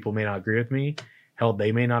 People may not agree with me. Hell,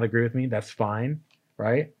 they may not agree with me. That's fine,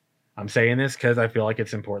 right? I'm saying this because I feel like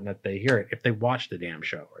it's important that they hear it. If they watch the damn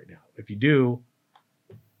show right now, if you do,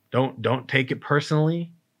 don't take it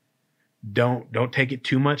personally. Don't take it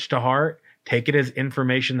too much to heart. Take it as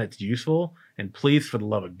information that's useful, and please, for the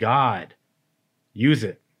love of God, use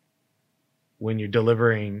it when you're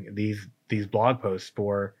delivering these blog posts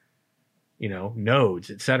for,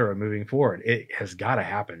 nodes, etc. moving forward. It has got to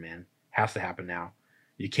happen, man. Has to happen now.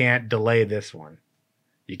 You can't delay this one.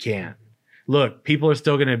 You can't. Look, people are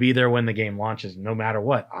still going to be there when the game launches, no matter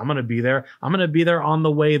what. I'm going to be there. I'm going to be there on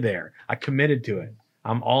the way there. I committed to it.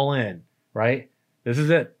 I'm all in, right? This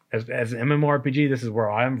is it. As an MMORPG, this is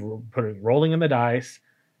where I'm rolling in the dice.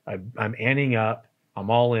 I'm anting up. I'm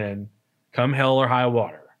all in. Come hell or high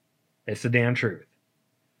water. It's the damn truth.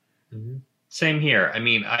 Mm-hmm. Same here. I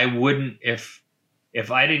mean, I wouldn't, if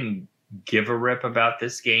I didn't give a rip about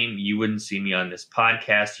this game, you wouldn't see me on this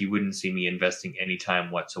podcast. You wouldn't see me investing any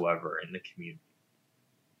time whatsoever in the community.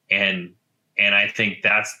 And And I think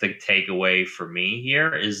that's the takeaway for me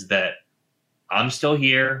here is that I'm still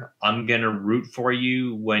here. I'm going to root for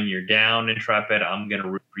you when you're down, Intrepid. I'm going to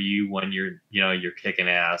root for you when you're kicking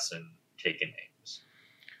ass and taking names.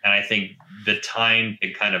 And I think the time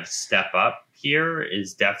to kind of step up here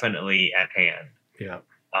is definitely at hand. Yeah.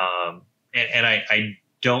 And I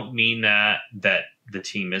don't mean that the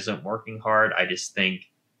team isn't working hard. I just think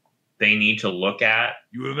they need to look at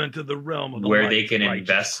you have entered the realm of the where they can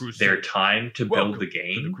invest their time to build the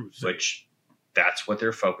game, crusade. which that's what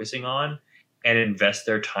they're focusing on, and invest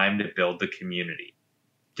their time to build the community.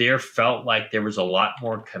 There felt like there was a lot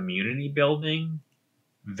more community building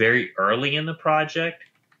very early in the project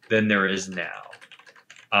than there is now.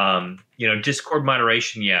 Discord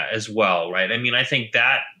moderation, yeah, as well, right? I mean, I think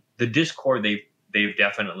that the Discord they've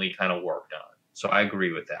definitely kind of worked on. So I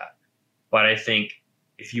agree with that. But I think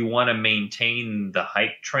if you want to maintain the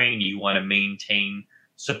hype train, you want to maintain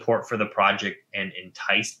support for the project and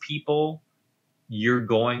entice people, you're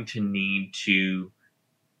going to need to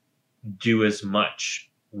do as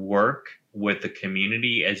much work with the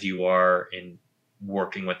community as you are in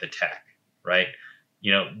working with the tech, right?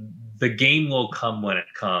 The game will come when it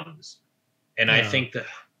comes. And I think that,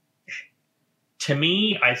 to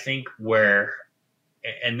me, I think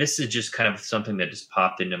and this is just kind of something that just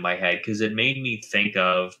popped into my head because it made me think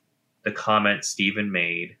of the comment Steven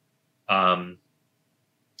made around,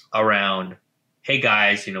 hey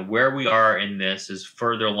guys, where we are in this is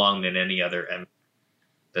further along than any other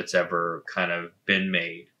that's ever kind of been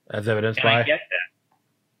made. As evidenced and by? I get that.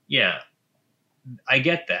 Yeah, I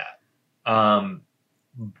get that.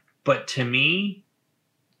 But to me,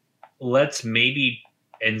 let's maybe,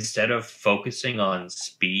 instead of focusing on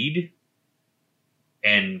speed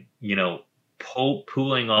and,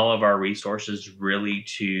 pooling all of our resources really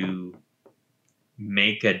to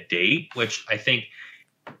make a date, which I think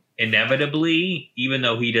inevitably, even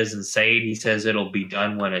though he doesn't say it, he says it'll be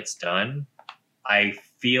done when it's done. I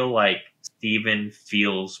feel like Steven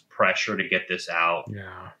feels pressure to get this out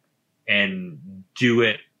and do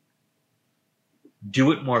it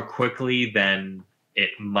more quickly than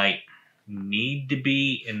it might need to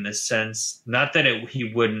be, in the sense, not that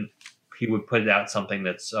he would put out something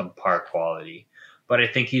that's par quality, but I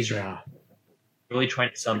think he's really trying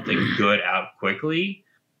to get something good out quickly,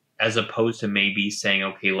 as opposed to maybe saying,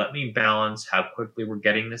 okay, let me balance how quickly we're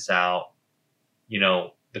getting this out,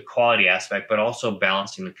 the quality aspect, but also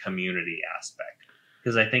balancing the community aspect.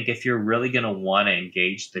 Because I think if you're really going to want to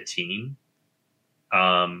engage the team,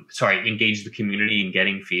 engage the community in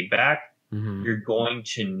getting feedback, you're going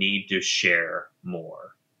to need to share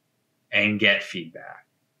more and get feedback.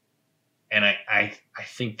 And I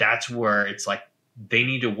think that's where it's like they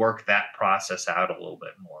need to work that process out a little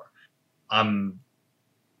bit more. I'm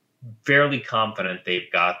fairly confident they've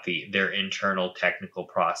got their internal technical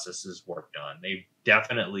processes worked on. They've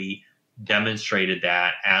definitely demonstrated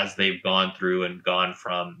that as they've gone through and gone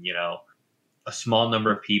from, a small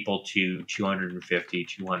number of people to 250,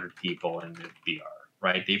 200 people in the VR,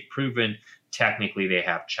 right? They've proven technically they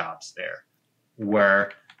have chops there.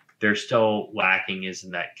 Where they're still lacking is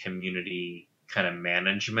in that community kind of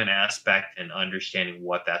management aspect and understanding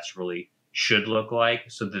what that's really should look like,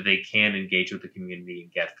 so that they can engage with the community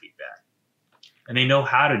and get feedback. And they know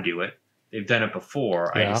how to do it. They've done it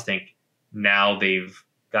before. I just think now they've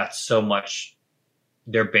got so much,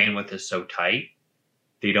 their bandwidth is so tight,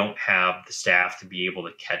 they don't have the staff to be able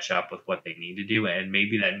to catch up with what they need to do. And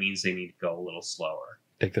maybe that means they need to go a little slower.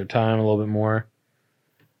 Take their time a little bit more.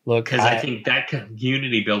 Look, because I think that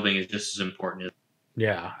community building is just as important.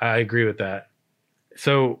 Yeah, I agree with that.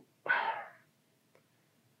 So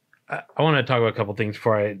I want to talk about a couple things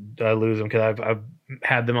before I lose them, because I've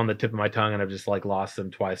had them on the tip of my tongue and I've just lost them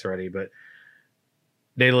twice already. But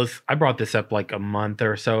Daedalus, I brought this up a month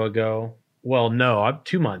or so ago. Well, no, I'm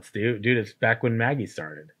 2 months, dude. It's back when Maggie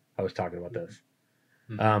started. I was talking about this.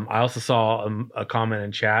 I also saw a comment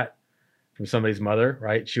in chat from somebody's mother,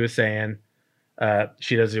 right? She was saying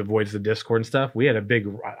she avoids the Discord and stuff. I had a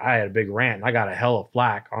big rant. I got a hell of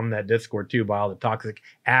flack on that Discord too by all the toxic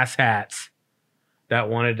asshats that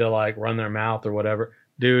wanted to run their mouth or whatever.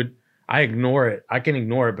 Dude, I ignore it. I can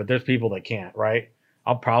ignore it, but there's people that can't, right?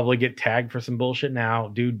 I'll probably get tagged for some bullshit now.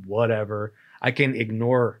 Dude, whatever. I can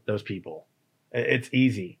ignore those people. It's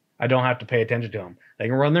easy. I don't have to pay attention to them. They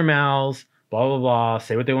can run their mouths, blah, blah, blah,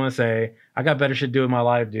 say what they want to say. I got better shit to do in my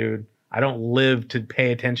life, dude. I don't live to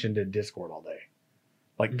pay attention to Discord all day.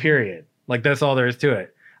 Period. That's all there is to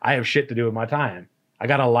it. I have shit to do with my time. I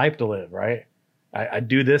got a life to live, right? I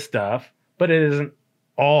do this stuff, but it isn't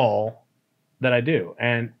all that I do.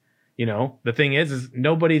 And, the thing is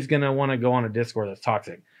nobody's going to want to go on a Discord that's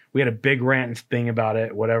toxic. We had a big rant thing about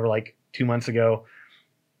it, whatever, like 2 months ago.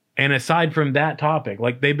 And aside from that topic,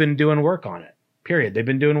 like they've been doing work on it. Period. They've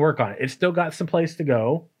been doing work on it. It's still got some place to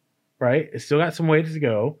go, right? It's still got some ways to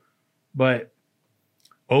go, but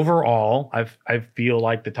overall, I feel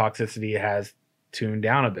like the toxicity has tuned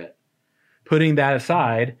down a bit. Putting that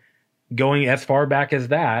aside, going as far back as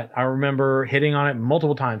that, I remember hitting on it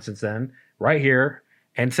multiple times since then, right here,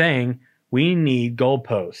 and saying, we need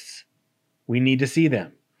goalposts. We need to see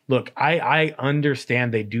them. Look, I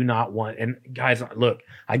understand they do not want, and guys, look,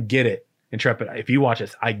 I get it. Intrepid, if you watch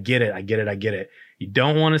this, I get it. You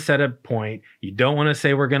don't want to set a point. You don't want to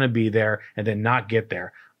say we're going to be there and then not get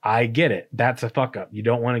there. I get it. That's a fuck up. You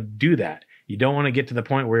don't want to do that. You don't want to get to the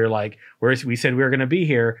point where you're like, where we said we were going to be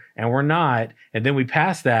here and we're not. And then we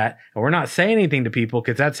pass that and we're not saying anything to people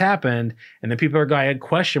because that's happened. And then people are going,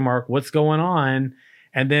 question mark, what's going on?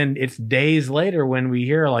 And then it's days later when we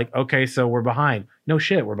hear like, okay, so we're behind. No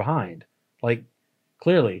shit, we're behind. Like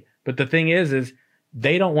clearly. But the thing is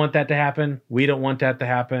they don't want that to happen. We don't want that to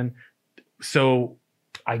happen. So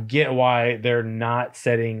I get why they're not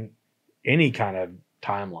setting any kind of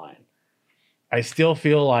timeline. I still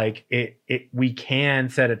feel like we can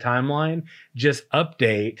set a timeline, just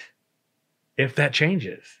update if that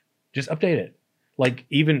changes. Just update it. Like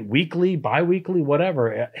even weekly, bi-weekly,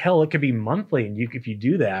 whatever. Hell, it could be monthly. And if you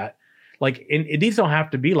do that, like these don't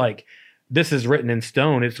have to be like this is written in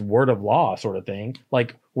stone, it's word of law sort of thing.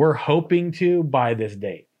 Like we're hoping to by this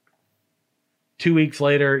date. 2 weeks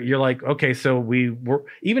later, you're like, okay, so we're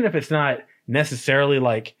even if it's not necessarily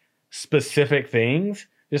like specific things,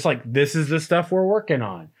 just like this is the stuff we're working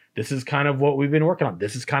on. This is kind of what we've been working on.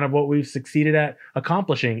 This is kind of what we've succeeded at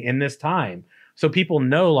accomplishing in this time. So people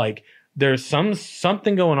know like there's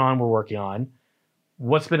something going on we're working on,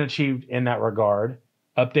 what's been achieved in that regard,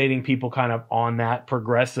 updating people kind of on that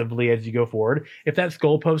progressively as you go forward. If that's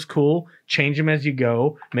goalposts, cool. Change them as you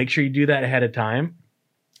go. Make sure you do that ahead of time.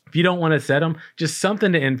 If you don't want to set them, just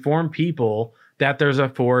something to inform people that there's a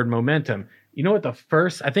forward momentum. You know what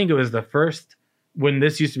I think it was the first, when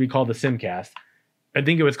this used to be called the Simcast, I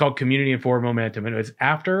think it was called Community and Forward Momentum. And it was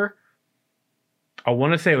after, I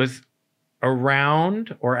want to say it was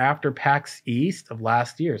around or after PAX East of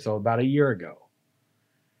last year. So about a year ago.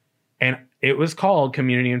 And it was called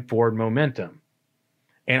Community and Forward Momentum.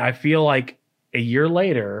 And I feel like a year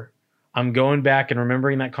later, I'm going back and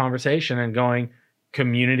remembering that conversation and going,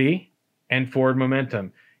 community and forward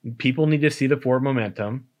momentum. People need to see the forward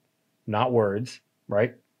momentum, not words,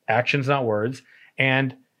 right? Actions, not words.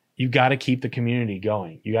 And you got to keep the community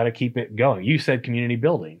going. You got to keep it going. You said community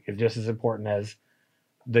building is just as important as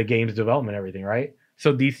the game's development, everything, right?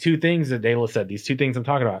 So these two things that Dayla said, these two things I'm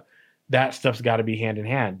talking about, that stuff's got to be hand in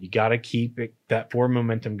hand. You got to keep that forward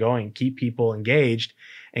momentum going, keep people engaged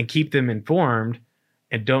and keep them informed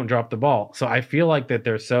and don't drop the ball. So I feel like that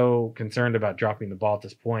they're so concerned about dropping the ball at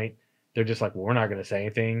this point. They're just like, well, we're not going to say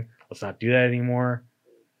anything. Let's not do that anymore.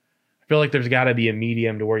 I feel like there's got to be a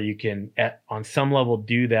medium to where you can, on some level,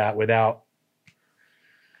 do that without.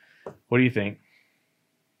 What do you think?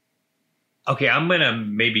 Okay, I'm going to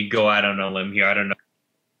maybe go out on a limb here. I don't know.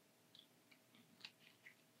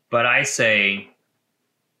 But I say,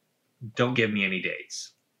 don't give me any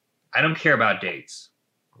dates. I don't care about dates.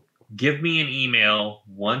 Give me an email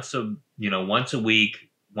once a week,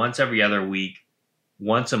 once every other week,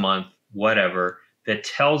 once a month, whatever, that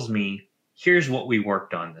tells me here's what we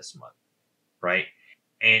worked on this month, right?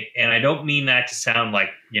 And I don't mean that to sound like,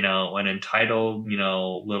 an entitled,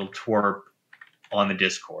 little twerp on the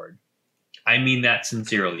Discord. I mean that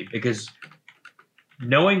sincerely, because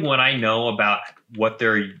knowing what I know about what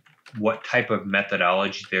type of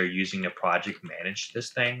methodology they're using to project manage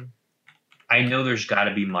this thing, I know there's got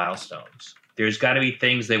to be milestones. There's got to be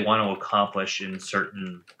things they want to accomplish in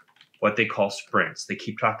certain, what they call sprints. They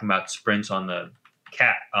keep talking about sprints on the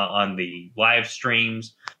live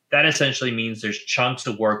streams. That essentially means there's chunks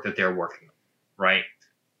of work that they're working on, right?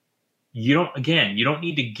 You don't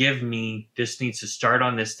need to give me, this needs to start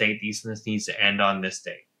on this date, this needs to end on this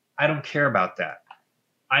date. I don't care about that.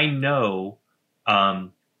 I know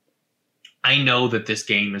that this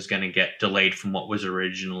game is going to get delayed from what was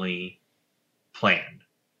originally planned.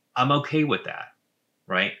 I'm okay with that,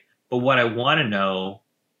 right? But what I want to know,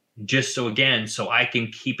 just so I can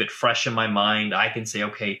keep it fresh in my mind, I can say,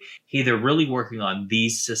 okay, hey, they're really working on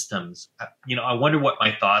these systems. I wonder what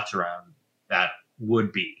my thoughts around that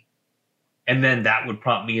would be. And then that would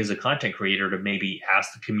prompt me as a content creator to maybe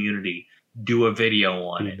ask the community, do a video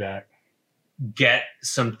on Feedback. It, get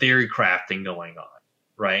some theory crafting going on,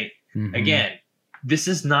 right? Mm-hmm. Again, this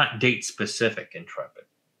is not date specific, Intrepid.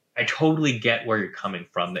 I totally get where you're coming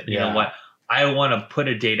from. That, you know what, I want to put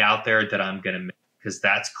a date out there that I'm going to make, because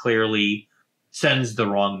that's clearly sends the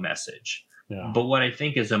wrong message. Yeah. But what I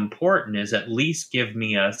think is important is at least give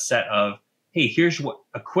me a set of, hey, here's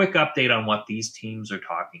a quick update on what these teams are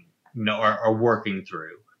talking, are working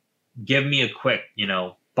through. Give me a quick,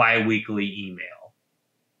 bi-weekly email,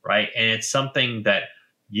 right? And it's something that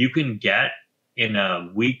you can get in a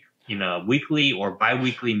weekly or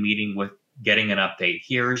bi-weekly meeting with getting an update.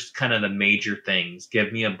 Here's kind of the major things.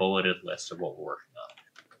 Give me a bulleted list of what we're working on.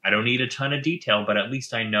 I don't need a ton of detail, but at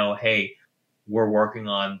least I know, hey, we're working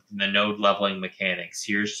on the node leveling mechanics.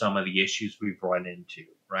 Here's some of the issues we've run into,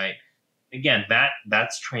 right? Again,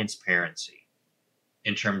 that's transparency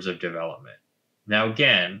in terms of development. Now,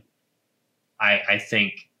 again, I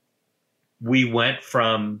think we went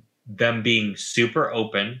from them being super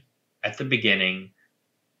open at the beginning,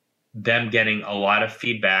 them getting a lot of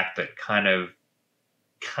feedback that kind of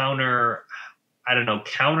countered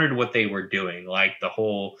what they were doing, like the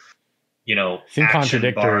whole, Seemed action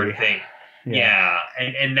bar contradictory. thing. Yeah.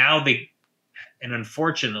 And now and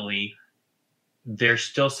unfortunately, they're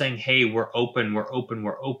still saying, hey, we're open,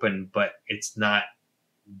 but it's not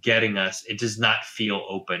getting us. It does not feel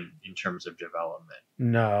open in terms of development.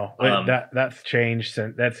 No, that's changed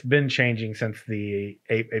that's been changing since the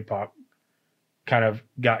APOC kind of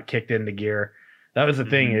got kicked into gear. That was the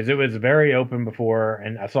thing, is it was very open before,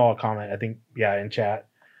 and I saw a comment, I think, in chat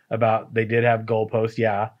about they did have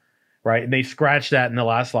goalposts, right? And they scratched that in the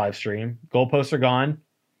last live stream. Goalposts are gone.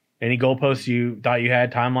 Any goalposts you thought you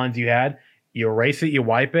had, timelines you had, you erase it, you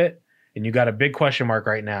wipe it, and you got a big question mark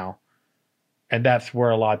right now. And that's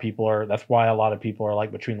where a lot of people are. That's why a lot of people are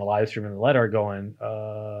like between the live stream and the letter going,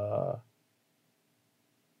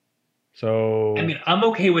 so. I mean, I'm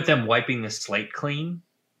okay with them wiping the slate clean.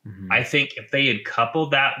 Mm-hmm. I think if they had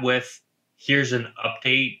coupled that with, here's an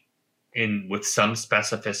update with some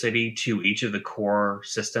specificity to each of the core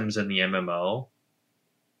systems in the MMO,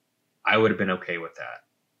 I would have been okay with that.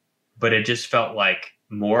 But it just felt like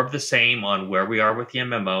more of the same on where we are with the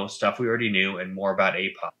MMO, stuff we already knew, and more about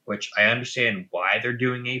APOC, which I understand why they're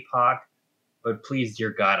doing APOC, but please, dear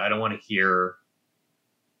God, I don't want to hear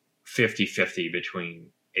 50-50 between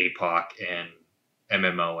APOC and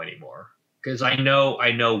MMO anymore. Because I know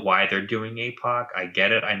why they're doing APOC. I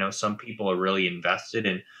get it. I know some people are really invested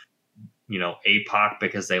in, APOC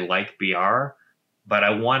because they like BR, but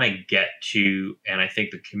I want to get to, and I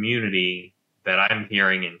think the community that I'm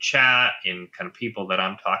hearing in chat, in kind of people that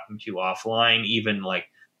I'm talking to offline, even like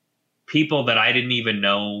people that I didn't even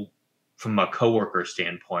know from a coworker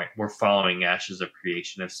standpoint were following Ashes of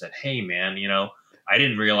Creation, have said, hey man, I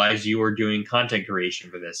didn't realize you were doing content creation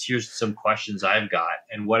for this. Here's some questions I've got.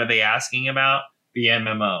 And what are they asking about? The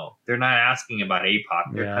MMO. They're not asking about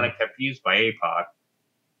APOC. They're kind of confused by APOC.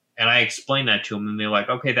 And I explained that to them, and they're like,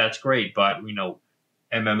 okay, that's great, but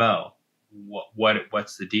MMO,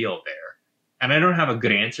 what's the deal there? And I don't have a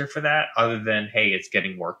good answer for that other than, hey, it's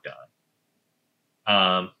getting work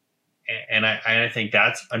done. And I think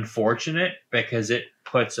that's unfortunate because it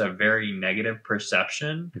puts a very negative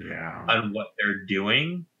perception on what they're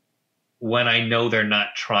doing, when I know they're not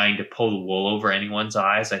trying to pull the wool over anyone's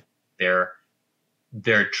eyes. I think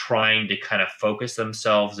they're trying to kind of focus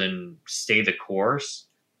themselves and stay the course.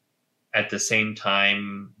 At the same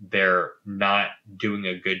time, they're not doing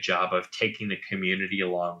a good job of taking the community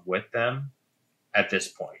along with them at this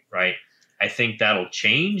point, right? I think that'll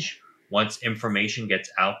change once information gets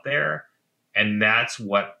out there, and that's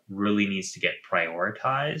what really needs to get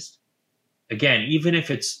prioritized. Again, even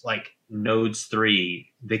if it's like Nodes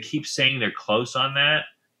 3, they keep saying they're close on that,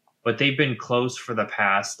 but they've been close for the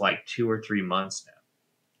past like 2 or 3 months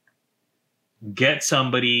now. Get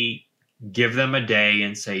somebody, give them a day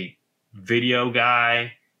and say, video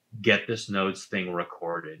guy, get this Nodes thing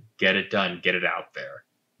recorded, get it done, get it out there.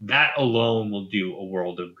 That alone will do a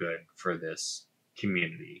world of good for this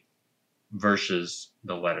community versus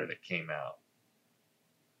the letter that came out.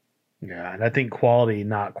 Yeah, and I think quality,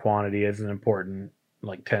 not quantity, is an important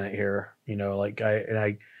tenet here.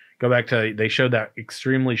 I go back to, they showed that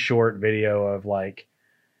extremely short video of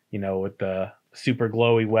with the super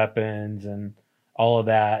glowy weapons and all of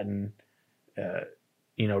that, and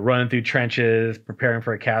running through trenches, preparing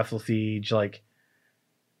for a castle siege,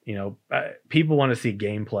 people want to see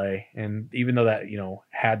gameplay, and even though that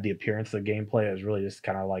had the appearance of gameplay, it was really just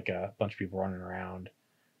kind of like a bunch of people running around.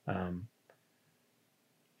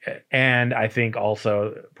 And I think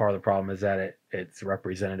also part of the problem is that it's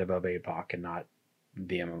representative of APOC and not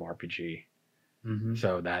the MMORPG. Mm-hmm.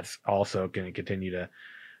 So that's also going to continue to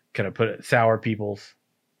kind of put sour people's,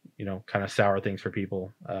 kind of sour things for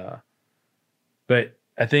people. But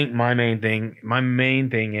I think my main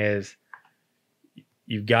thing is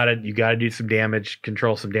you gotta do some damage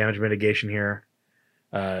control, some damage mitigation here.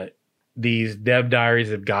 These dev diaries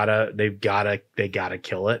they gotta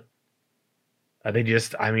kill it. They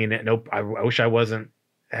just, I mean, nope. I wish I wasn't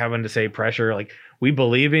having to say pressure. Like, we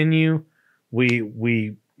believe in you.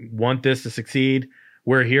 We want this to succeed.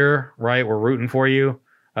 We're here, right? We're rooting for you.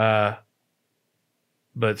 But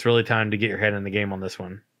it's really time to get your head in the game on this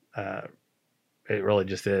one. It really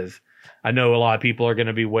just is. I know a lot of people are going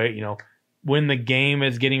to be when the game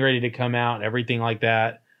is getting ready to come out and everything like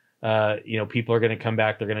that. People are going to come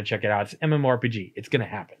back. They're going to check it out. It's MMORPG. It's going to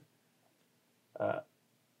happen.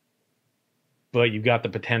 But you've got the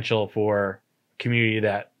potential for a community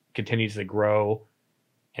that continues to grow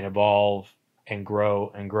and evolve and grow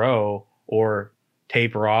and grow, or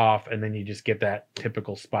taper off, and then you just get that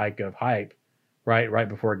typical spike of hype right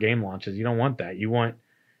before a game launches. You don't want that. You want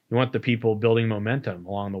the people building momentum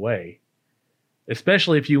along the way,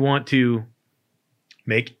 especially if you want to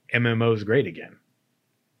make MMOs great again,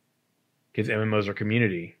 because MMOs are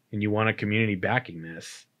community, and you want a community backing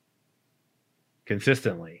this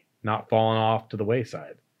consistently, not falling off to the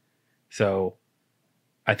wayside. So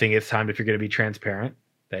I think it's time, if you're going to be transparent,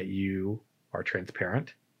 that you are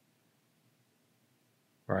transparent,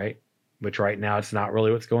 right? Which right now it's not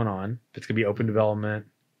really what's going on. If it's going to be open development,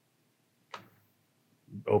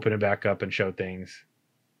 open it back up and show things.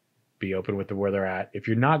 Be open with where they're at. If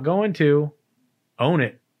you're not going to, own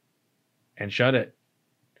it and shut it.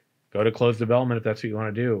 Go to closed development if that's what you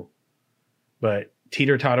want to do. But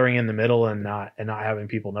teeter-tottering in the middle and not having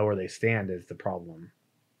people know where they stand is the problem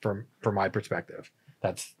from my perspective.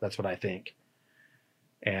 That's what I think.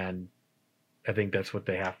 And I think that's what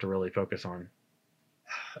they have to really focus on.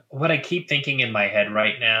 What I keep thinking in my head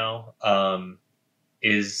right now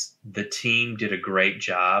is the team did a great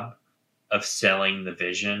job of selling the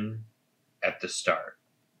vision at the start.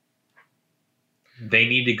 They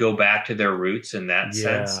need to go back to their roots in that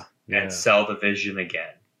sense and sell the vision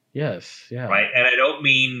again. Yes, yeah. Right? And I don't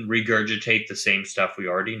mean regurgitate the same stuff we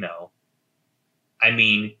already know. I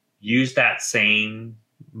mean, use that same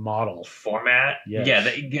model format. Yes. Yeah,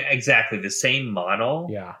 exactly. The same model.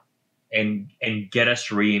 Yeah. And get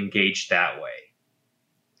us re-engaged that way.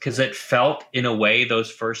 Because it felt, in a way,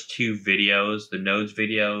 those first two videos, the Nodes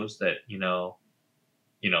videos that,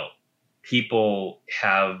 people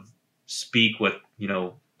speak with,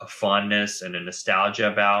 a fondness and a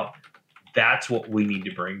nostalgia about. That's what we need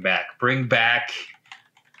to bring back.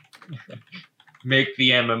 Make the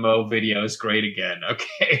MMO videos great again.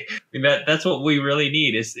 Okay. I mean, that's what we really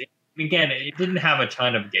need. Again, it didn't have a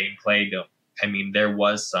ton of gameplay. There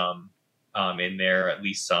was some in there, at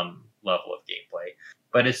least some level of gameplay,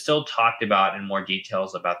 but it still talked about in more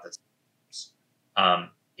details about this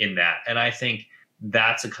in that. And I think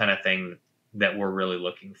that's the kind of thing that we're really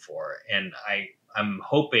looking for. And I'm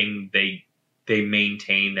hoping they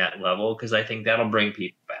maintain that level, because I think that'll bring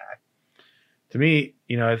people back. To me,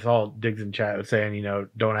 I saw Diggs in chat was saying,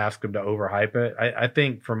 don't ask them to overhype it. I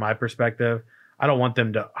think from my perspective, I don't want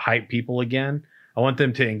them to hype people again. I want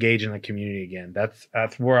them to engage in the community again.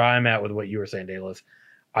 That's where I'm at with what you were saying, Daedalus.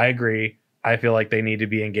 I agree. I feel like they need to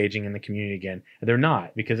be engaging in the community again. And they're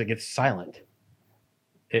not, because it gets silent.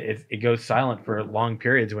 It goes silent for long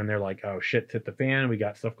periods when they're like, oh, shit, hit the fan. We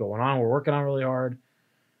got stuff going on. We're working on really hard.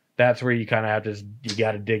 That's where you kind of have to, you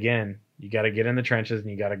got to dig in. You got to get in the trenches and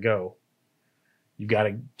you got to go. You got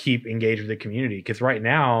to keep engaged with the community, because right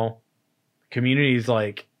now, community is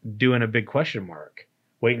like doing a big question mark,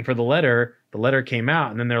 waiting for the letter. The letter came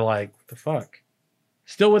out, and then they're like, what the fuck?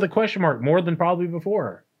 Still with a question mark, more than probably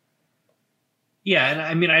before.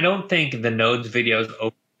 Yeah, and I don't think the Nodes videos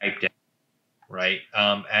overhyped it, right?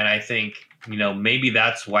 And I think, maybe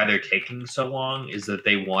that's why they're taking so long, is that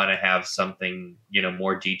they want to have something,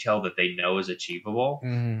 more detail that they know is achievable.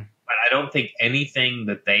 Mm-hmm. But I don't think anything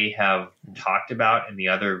that they have talked about in the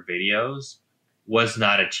other videos was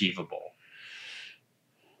not achievable.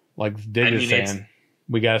 Like Dig is saying,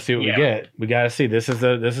 we got to see what we get. We got to see. This is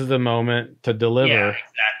the moment to deliver. Yeah, exactly.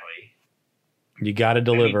 You got to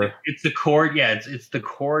deliver. It's the core. Yeah, it's the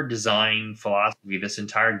core design philosophy. This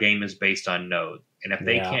entire game is based on Node, and if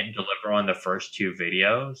they can't deliver on the first two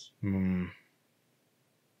videos,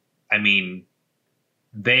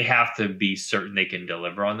 they have to be certain they can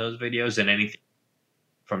deliver on those videos, and anything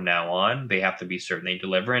from now on, they have to be certain they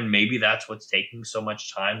deliver. And maybe that's what's taking so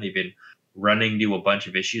much time. They've been running into a bunch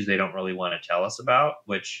of issues they don't really want to tell us about,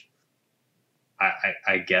 which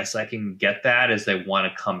I guess I can get that, as they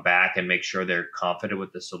want to come back and make sure they're confident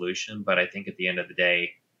with the solution. But I think at the end of the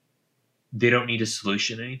day, they don't need a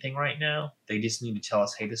solution to anything right now. They just need to tell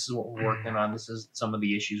us, hey, this is what we're working on. This is some of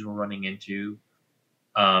the issues we're running into.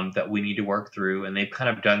 that we need to work through, and they've kind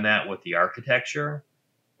of done that with the architecture,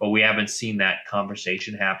 but we haven't seen that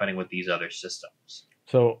conversation happening with these other systems.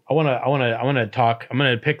 So I want to talk. I'm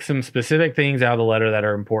going to pick some specific things out of the letter that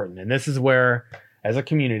are important, and this is where, as a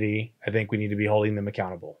community, I think we need to be holding them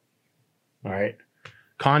accountable. All right.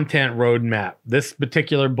 Content roadmap. This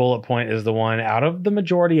particular bullet point is the one out of the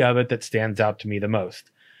majority of it that stands out to me the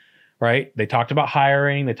most. Right? They talked about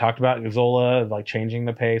hiring. They talked about Zola, like changing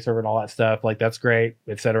the pay server and all that stuff. Like, that's great,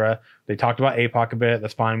 etc. They talked about APOC a bit.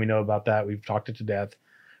 That's fine. We know about that. We've talked it to death.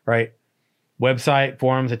 Right? Website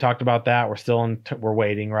forums. They talked about that. We're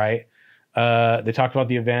waiting. Right? They talked about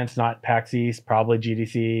the events, not PAX East, probably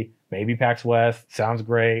GDC, maybe PAX West. Sounds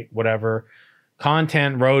great. Whatever.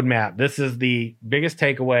 Content roadmap. This is the biggest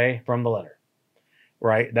takeaway from the letter,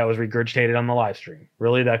 right? That was regurgitated on the live stream.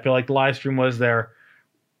 Really, I feel like the live stream was their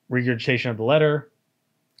regurgitation of the letter,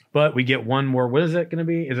 but we get one more. What is it going to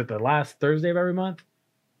be? Is it the last Thursday of every month?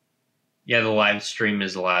 Yeah, the live stream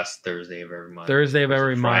is the last Thursday of every month. Thursday of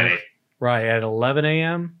every Friday. month. Right, at 11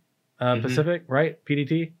 a.m. Pacific, right?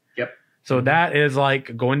 PDT? Yep. So that is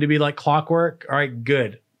like going to be like clockwork. All right,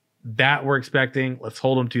 good. That we're expecting. Let's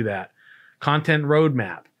hold them to that. Content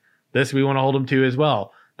roadmap. This we want to hold them to as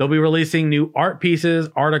well. They'll be releasing new art pieces,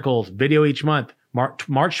 articles, video each month. March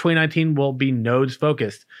 2019 will be nodes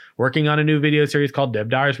focused. Working on a new video series called Dev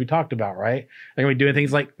Diaries we talked about, right? They're going to be doing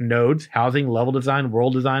things like nodes, housing, level design,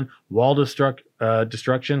 world design, wall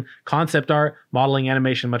destruction, concept art, modeling,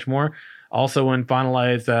 animation, much more. Also, when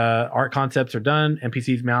finalized art concepts are done,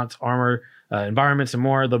 NPCs, mounts, armor, environments, and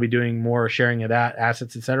more, they'll be doing more sharing of that,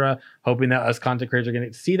 assets, etc. Hoping that us content creators are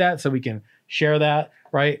going to see that so we can share that,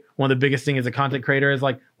 right? One of the biggest things as a content creator is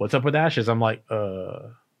like, what's up with Ashes? I'm like,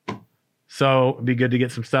 So it'd be good to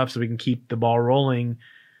get some stuff so we can keep the ball rolling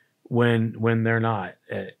when they're not.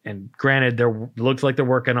 And granted, looks like they're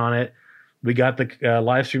working on it. We got the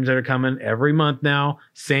live streams that are coming every month now,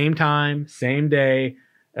 same time, same day,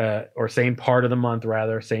 or same part of the month,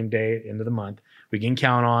 rather, same day into the month. We can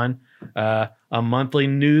count on a monthly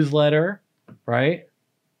newsletter, right?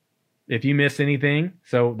 If you miss anything.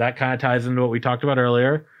 So that kind of ties into what we talked about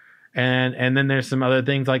earlier. And then there's some other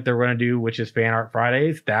things like they're going to do, which is Fan Art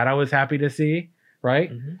Fridays. That I was happy to see, right?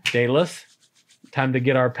 Mm-hmm. Daedalus, time to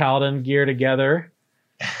get our Paladin gear together.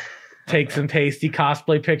 Take some tasty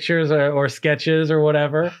cosplay pictures or sketches or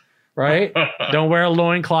whatever, right? Don't wear a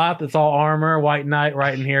loincloth. It's all armor, White Knight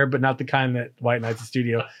right in here, but not the kind that White Knight's a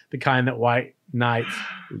studio, the kind that White Knight's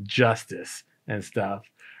justice and stuff,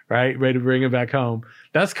 right? Ready to bring it back home.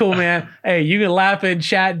 That's cool, man. Hey, you can laugh in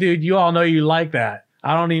chat, dude. You all know you like that.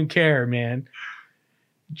 I don't even care, man.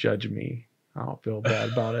 Judge me. I don't feel bad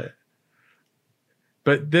about it.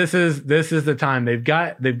 But this is the time. They've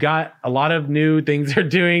got a lot of new things they're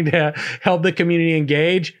doing to help the community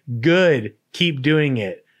engage. Good. Keep doing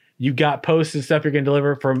it. You got posts and stuff you're going to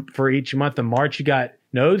deliver for each month of March. You got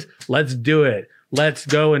nodes. Let's do it. Let's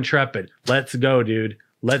go, Intrepid. Let's go, dude.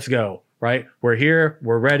 Let's go. Right? We're here.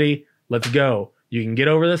 We're ready. Let's go. You can get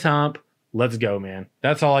over this hump. Let's go, man.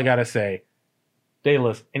 That's all I got to say.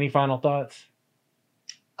 Daedalus, any final thoughts?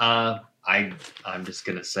 I'm just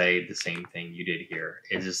gonna say the same thing you did here.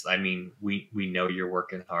 It's just, I mean, we know you're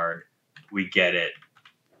working hard. We get it.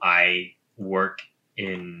 I work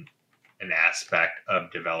in an aspect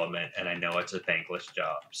of development, and I know it's a thankless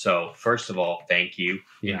job. So first of all, thank you,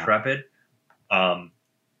 Intrepid.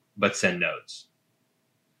 But send nodes.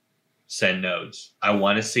 Send nodes. I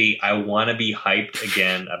want to be hyped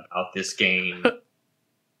again about this game.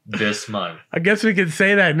 This month. I guess we can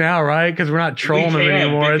say that now, right? Because we're not trolling them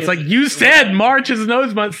anymore. It's like, you said March is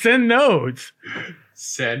nodes month. Send nodes.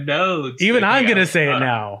 Send nodes. Even I'm going to say it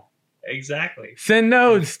now. Exactly. Send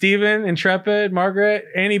nodes, Steven, Intrepid, Margaret,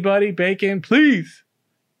 anybody, Bacon, please.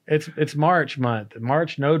 It's March month.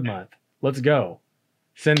 March node month. Let's go.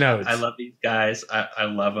 Send nodes. I love these guys. I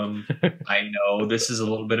love them. I know this is a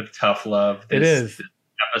little bit of tough love. This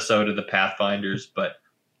episode of the Pathfinders, but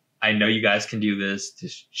I know you guys can do this.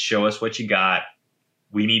 Just show us what you got.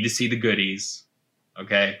 We need to see the goodies.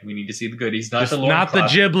 Okay? We need to see the goodies. Not the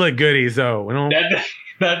giblet goodies, though. We don't...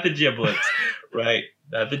 not the giblets. Right.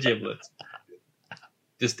 Not the giblets.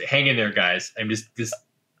 Just hang in there, guys. I'm just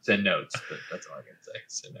send notes. That's all I can say.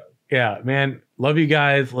 Send notes. Yeah, man. Love you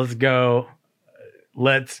guys. Let's go.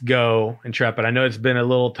 Let's go, Intrepid. I know it's been a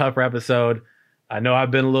little tougher episode. I know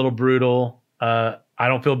I've been a little brutal. I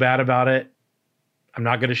don't feel bad about it. I'm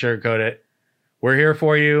not going to sugarcoat it. We're here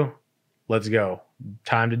for you. Let's go.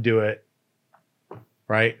 Time to do it.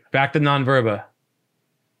 Right? Back to non-verba.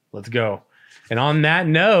 Let's go. And on that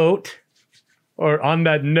note, or on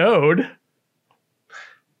that node,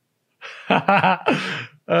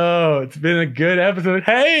 Oh, it's been a good episode.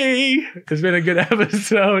 Hey, it's been a good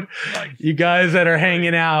episode. You guys that are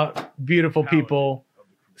hanging out, beautiful people.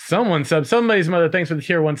 Someone sub, somebody's mother. Thanks for the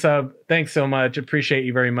tier 1 sub. Thanks so much. Appreciate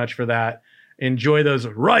you very much for that. Enjoy those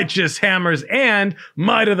righteous hammers and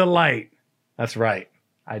might of the light. That's right.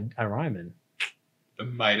 I'm rhyming. The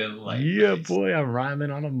might of the light. Yeah, nice. Boy, I'm rhyming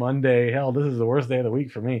on a Monday. Hell, this is the worst day of the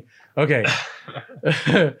week for me. Okay.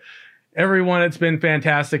 Everyone, it's been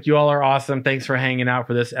fantastic. You all are awesome. Thanks for hanging out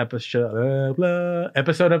for this episode of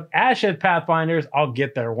Ashhead Pathfinders. I'll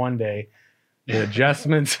get there one day. The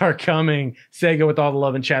adjustments are coming. Sega with all the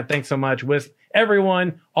love and chat. Thanks so much. With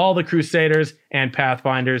everyone, all the Crusaders and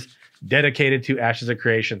Pathfinders dedicated to Ashes of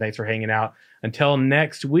Creation. Thanks for hanging out. Until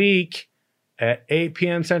next week at 8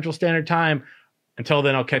 p.m. Central Standard Time. Until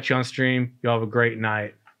then, I'll catch you on stream. You all have a great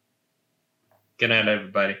night. Good night,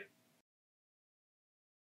 everybody.